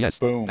 Yes.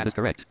 Boom. That is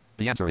correct.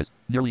 The answer is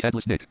nearly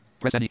headless Nick.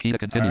 Press any key to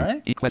continue.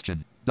 Alright. E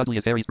question. Dudley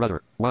is Harry's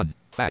brother. 1.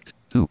 Fact.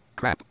 2.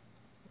 Crap.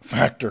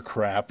 Factor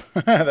crap.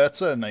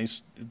 That's a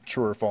nice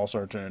true or false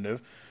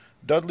alternative.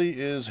 Dudley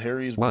is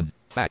Harry's. 1.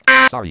 Fact.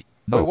 Sorry.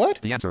 No. Wait, what?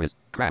 The answer is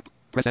crap.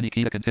 Press any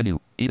key to continue.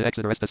 E to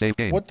exit or S to save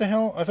game. What the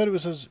hell? I thought it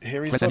was his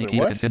Harry's Press brother. any key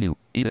to What? continue.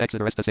 E to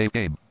exit or S to save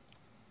game.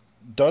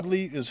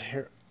 Dudley is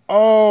Harry.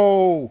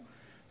 Oh,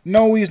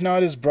 no, he's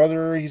not his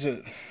brother. He's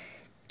a.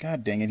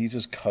 God dang it, he's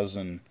his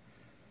cousin.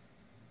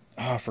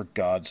 Ah, for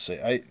God's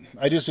sake.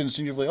 I just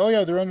instinctively, oh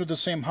yeah, they're under the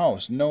same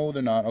house. No,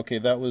 they're not. Okay,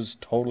 that was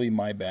totally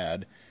my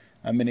bad.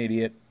 I'm an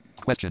idiot.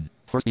 Question.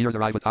 First years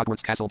arrive at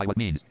Hogwarts Castle by what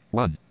means?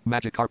 1.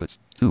 Magic carpets.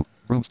 2.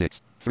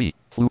 Broomsticks. 3.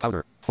 Flue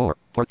powder. 4.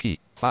 Port key.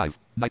 5.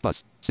 Night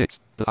bus. 6.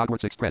 The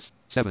Hogwarts Express.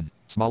 7.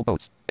 Small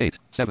boats. 8.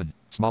 7.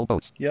 Small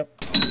boats. Yep.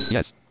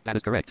 Yes, that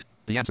is correct.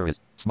 The answer is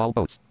small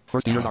boats.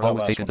 First years are that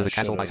always last taken one to I the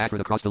castle by should've.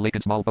 Hagrid across the lake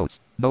in small boats.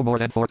 No more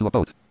than 4 to a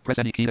boat. Press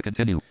any key to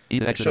continue. E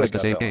to I exit should or have S to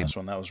got save that game. last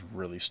one. That was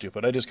really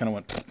stupid. I just kind of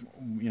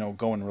went,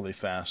 going really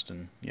fast,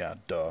 and yeah,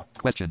 duh.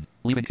 Question.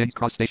 Leaving King's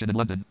Cross Station in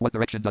London, what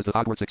direction does the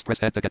Hogwarts Express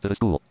head to get to the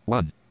school?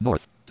 1.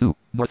 North. 2.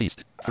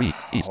 Northeast. 3.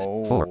 East.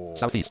 4.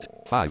 Southeast.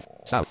 5.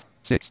 South.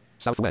 6.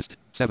 Southwest.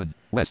 7.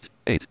 West.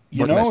 8.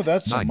 You know, northwest.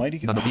 that's 9. a mighty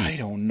good. None of I these.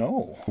 don't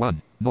know.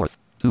 1. North.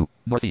 2.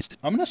 Northeast.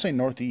 I'm gonna say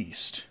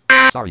northeast.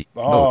 Sorry.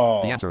 Oh.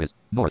 No. The answer is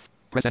north.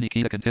 Press any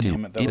key to continue.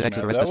 Damn it, that E was, to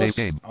exit or S that to save was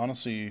game.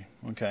 honestly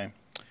okay.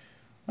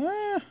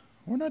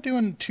 We're not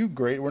doing too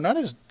great. We're not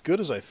as good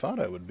as I thought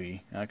I would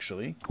be,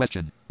 actually.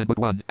 Question. In Book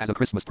 1, as a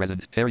Christmas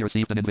present, Harry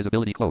received an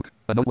invisibility cloak.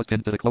 A note was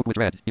pinned to the cloak which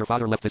read, "Your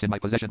father left this in my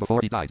possession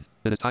before he died.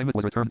 It is time it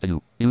was returned to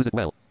you. Use it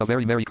well. A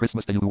very Merry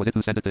Christmas to you." Who was it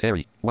who sent it to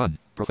Harry? 1.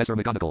 Professor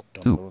McGonagall.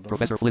 2. Dumbledore.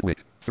 Professor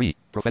Flitwick. 3.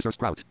 Professor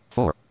Sprout.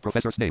 4.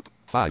 Professor Snape.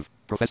 5.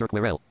 Professor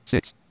Quirrell.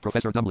 6.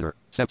 Professor Dumbledore.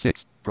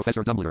 6.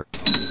 Professor Dumbledore.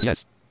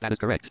 Yes, that is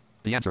correct.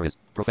 The answer is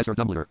Professor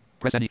Dumbledore.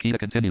 Press any key to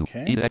continue.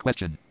 Okay. E to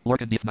question.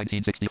 Lorcan Deep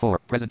 1964.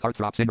 Present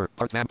heartthrob singer,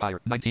 part vampire.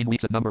 19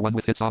 weeks at number 1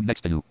 with hit song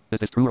next to you. Is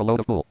this true or a load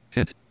of bull?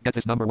 Hint. Get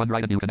this number 1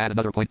 right and you can add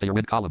another point to your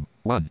win column.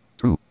 1.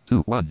 True.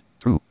 2. 1.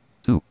 True.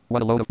 2.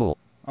 What a load of bull.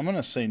 I'm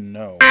gonna say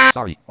no.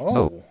 Sorry. Oh.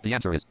 No. The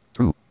answer is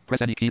true.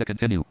 Press any key to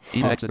continue.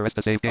 E to exit or S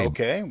to save game.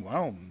 Okay,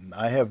 well,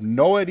 I have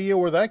no idea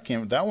where that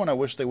came. That one, I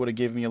wish they would have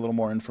given me a little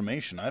more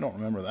information. I don't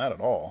remember that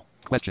at all.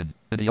 Question.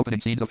 In the opening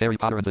scenes of Harry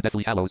Potter and the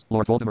Deathly Hallows,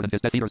 Lord Voldemort and his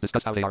Death Eaters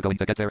discuss how they are going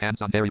to get their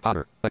hands on Harry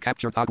Potter. A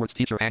captured Hogwarts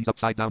teacher hangs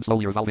upside down,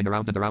 slowly revolving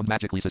around and around,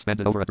 magically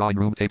suspended over a drawing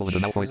room table in the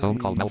Malfoy's home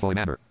called Malfoy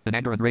Manor. In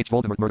anger and rage,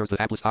 Voldemort murders the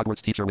hapless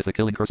Hogwarts teacher with the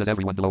killing curse as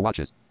everyone below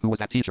watches. Who was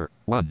that teacher?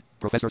 1.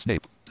 Professor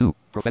Snape. 2.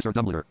 Professor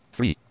Dumbledore.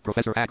 3.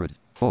 Professor Hagrid.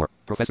 4.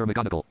 Professor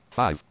McGonagall.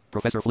 5.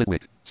 Professor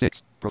Flitwick.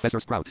 6. Professor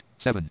Sprout.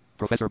 7.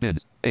 Professor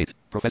Binns. 8.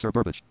 Professor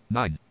Burbage.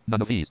 9.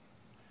 None of these.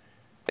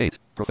 8.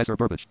 Professor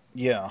Burbage.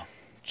 Yeah,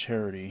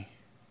 charity.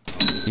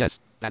 Yes,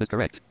 that is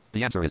correct.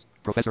 The answer is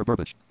Professor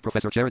Burbage.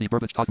 Professor Charity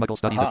Burbage taught Muggle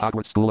studies Aha. at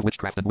Hogwarts School of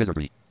Witchcraft and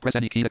Wizardry. Press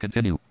any key to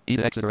continue. E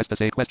to exit or S to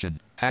save question.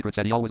 Hagrid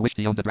said he always wished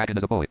he owned a dragon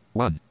as a boy.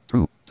 1.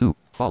 True. 2.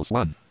 False.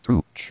 1.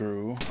 True.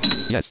 True.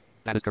 Yes,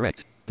 that is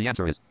correct. The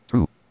answer is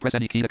true. Press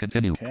any key to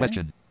continue. Okay.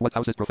 Question. What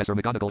house is Professor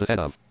McGonagall the head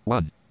of?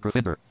 1.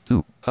 Gryffindor.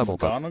 2. Hufflepuff.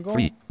 McGonagall?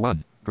 3.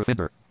 1.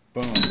 Gryffindor.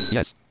 Boom.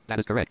 Yes, that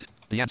is correct.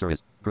 The answer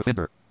is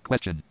Gryffindor.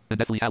 Question. In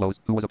Deathly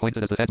Hallows, who was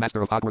appointed as the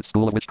headmaster of Hogwarts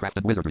School of Witchcraft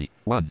and Wizardry?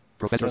 1.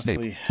 Professor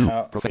Deathly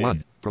Snape. 2. okay.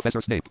 1. Professor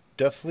Snape.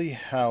 Deathly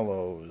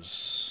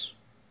Hallows.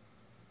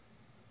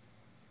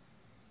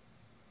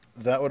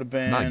 That would have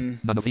been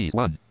 9. None of these.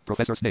 1.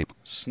 Professor Snape.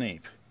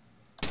 Snape.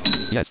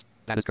 Yes,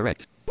 that is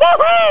correct.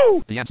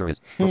 Woohoo! The answer is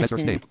Professor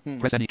Snape.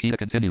 Press any key to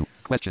continue.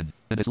 Question.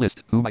 In this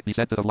list, who might be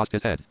said to have lost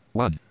his head?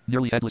 1.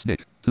 Nearly headless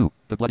Nick. 2.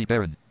 The Bloody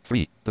Baron.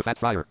 3. The Fat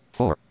Friar.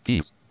 4.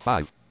 Peeves.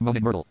 5.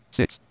 Moaning Myrtle.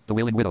 6. The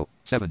Wailing Widow.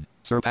 7.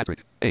 Sir Patrick.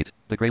 8.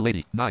 The Grey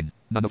Lady. 9.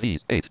 None of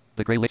these. 8.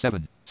 The Grey Lady.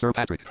 7. Sir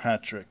Patrick.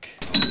 Patrick.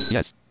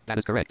 Yes, that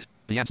is correct.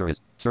 The answer is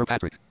Sir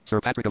Patrick.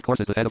 Sir Patrick, of course,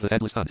 is the head of the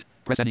Headless Hunt.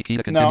 Press any key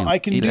to continue. Now, I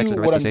can Key to exit do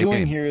the what rest I'm to save doing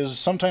game. here is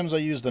sometimes I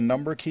use the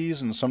number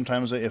keys, and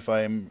sometimes if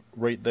I'm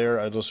right there,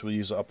 I just will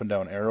use the up and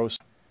down arrows.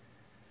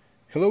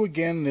 Hello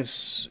again,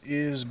 this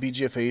is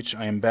BGFH.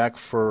 I am back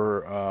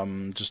for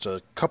just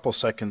a couple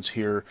seconds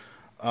here.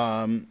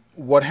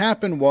 What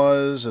happened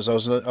was, as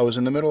I was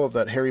in the middle of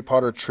that Harry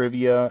Potter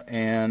trivia,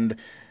 and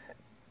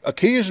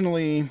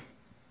occasionally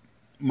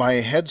my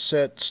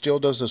headset still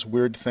does this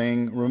weird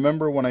thing.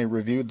 Remember when I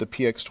reviewed the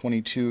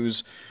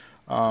PX22s,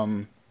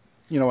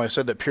 you know, I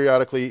said that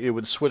periodically it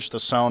would switch the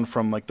sound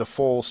from like the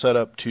full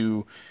setup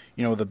to,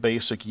 you know, the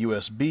basic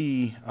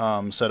USB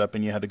setup,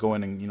 and you had to go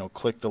in and, you know,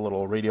 click the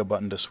little radio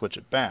button to switch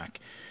it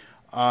back.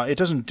 It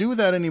doesn't do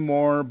that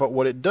anymore, but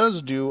what it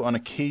does do on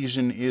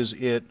occasion is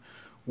it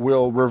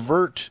will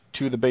revert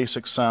to the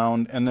basic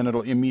sound, and then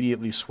it'll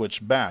immediately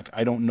switch back.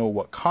 I don't know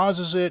what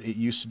causes it. It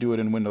used to do it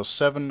in Windows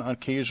 7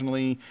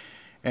 occasionally,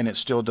 and it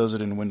still does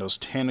it in Windows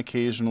 10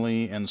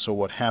 occasionally, and so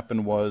what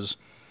happened was,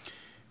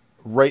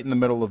 right in the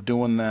middle of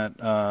doing that,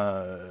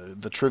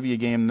 the trivia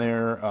game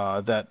there,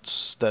 that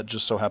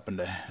just so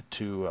happened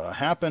to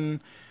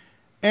happen,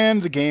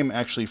 and the game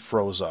actually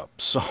froze up.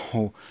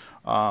 So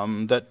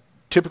that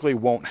typically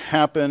won't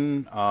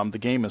happen. The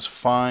game is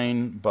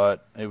fine,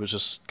 but it was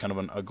just kind of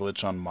a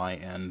glitch on my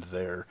end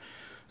there.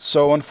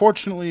 So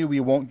unfortunately,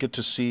 we won't get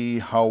to see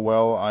how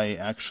well I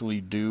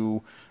actually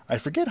do. I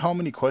forget how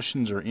many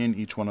questions are in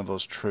each one of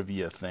those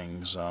trivia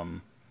things,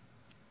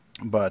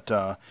 but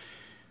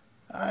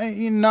I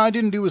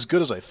didn't do as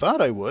good as I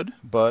thought I would,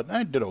 but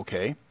I did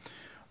okay.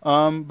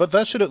 But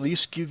that should at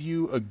least give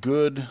you a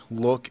good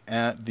look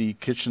at the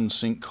kitchen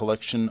sink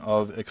collection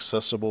of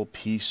accessible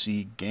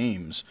PC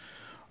games.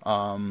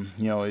 You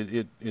know,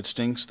 it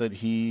stinks that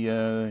he,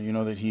 you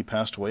know, that he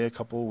passed away a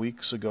couple of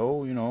weeks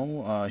ago. You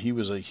know, he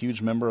was a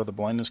huge member of the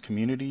blindness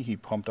community. He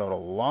pumped out a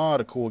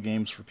lot of cool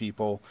games for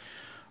people.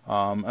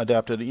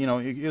 Adapted, you know,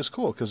 it was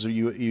cool because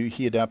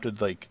he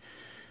adapted like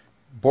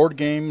board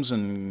games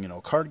and, you know,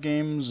 card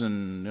games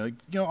and, you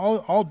know,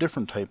 all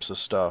different types of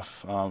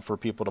stuff for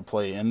people to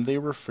play, and they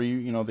were free.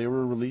 You know, they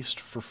were released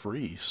for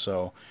free.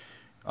 So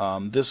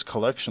this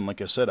collection,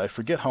 like I said, I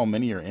forget how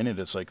many are in it.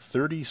 It's like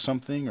 30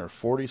 something or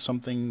 40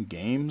 something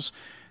games,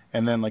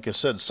 and then like I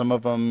said, some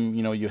of them,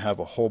 you know, you have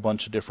a whole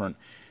bunch of different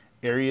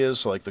areas.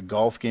 So like the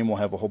golf game will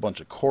have a whole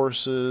bunch of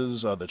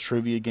courses. The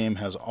trivia game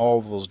has all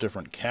of those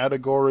different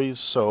categories.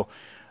 So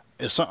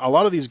it's a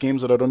lot of these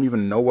games that I don't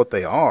even know what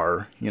they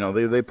are. You know,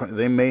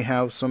 they may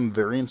have some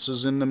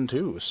variances in them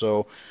too.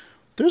 So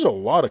there's a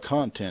lot of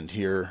content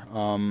here.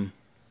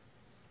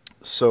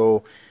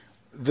 So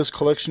this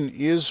collection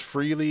is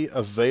freely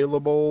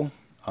available.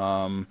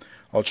 I'll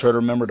try to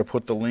remember to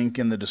put the link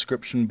in the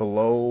description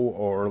below,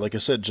 or like I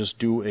said, just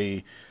do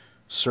a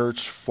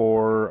search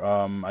for,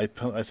 I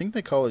think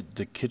they call it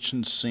the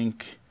Kitchen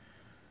Sink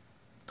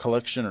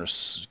Collection, or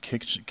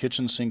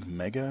Kitchen Sink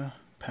Mega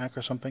Pack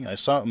or something. I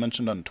saw it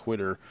mentioned on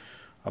Twitter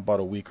about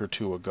a week or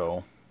two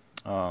ago,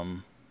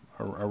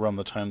 around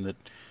the time that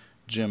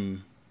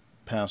Jim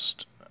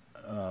passed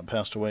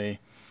away.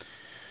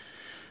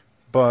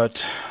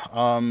 But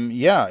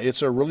yeah,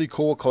 it's a really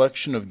cool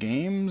collection of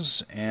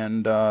games,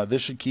 and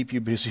this should keep you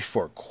busy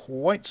for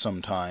quite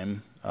some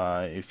time.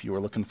 If you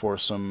are looking for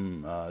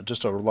some,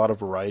 just a lot of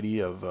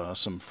variety of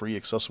some free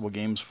accessible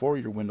games for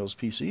your Windows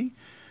PC.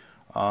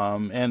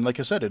 And like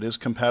I said, it is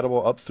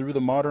compatible up through the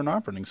modern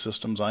operating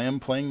systems. I am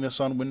playing this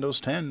on Windows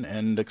 10,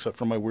 and except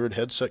for my weird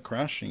headset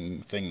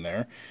crashing thing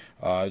there,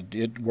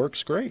 it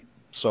works great.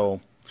 So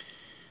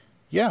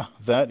yeah,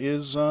 that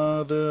is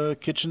the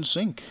Kitchen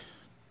Sink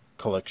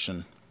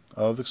collection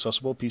of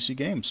accessible PC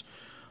games.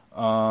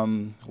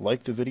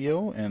 Like the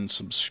video and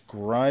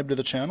subscribe to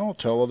the channel,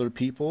 tell other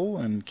people,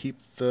 and keep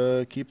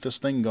this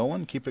thing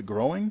going, keep it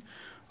growing.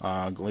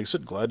 Like I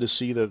said, glad to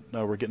see that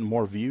we're getting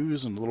more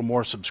views and a little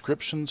more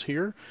subscriptions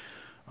here.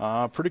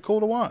 Pretty cool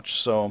to watch.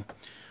 So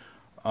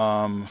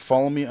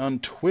follow me on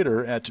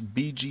Twitter at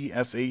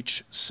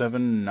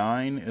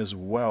BGFH79 as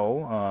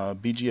well.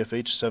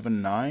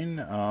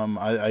 BGFH79.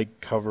 I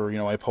cover, you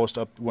know, I post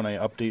up when I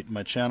update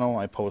my channel.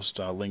 I post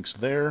links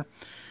there.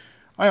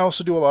 I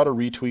also do a lot of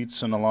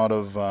retweets and a lot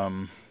of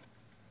a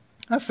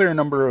fair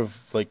number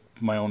of like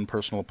my own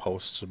personal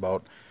posts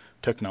about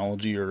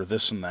technology or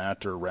this and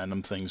that or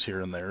random things here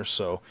and there.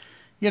 So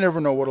you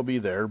never know what'll be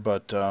there.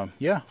 But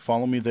yeah,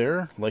 follow me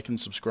there, like and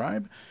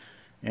subscribe.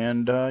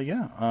 And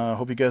yeah,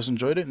 hope you guys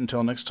enjoyed it.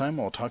 Until next time,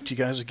 I'll talk to you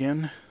guys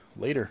again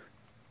later.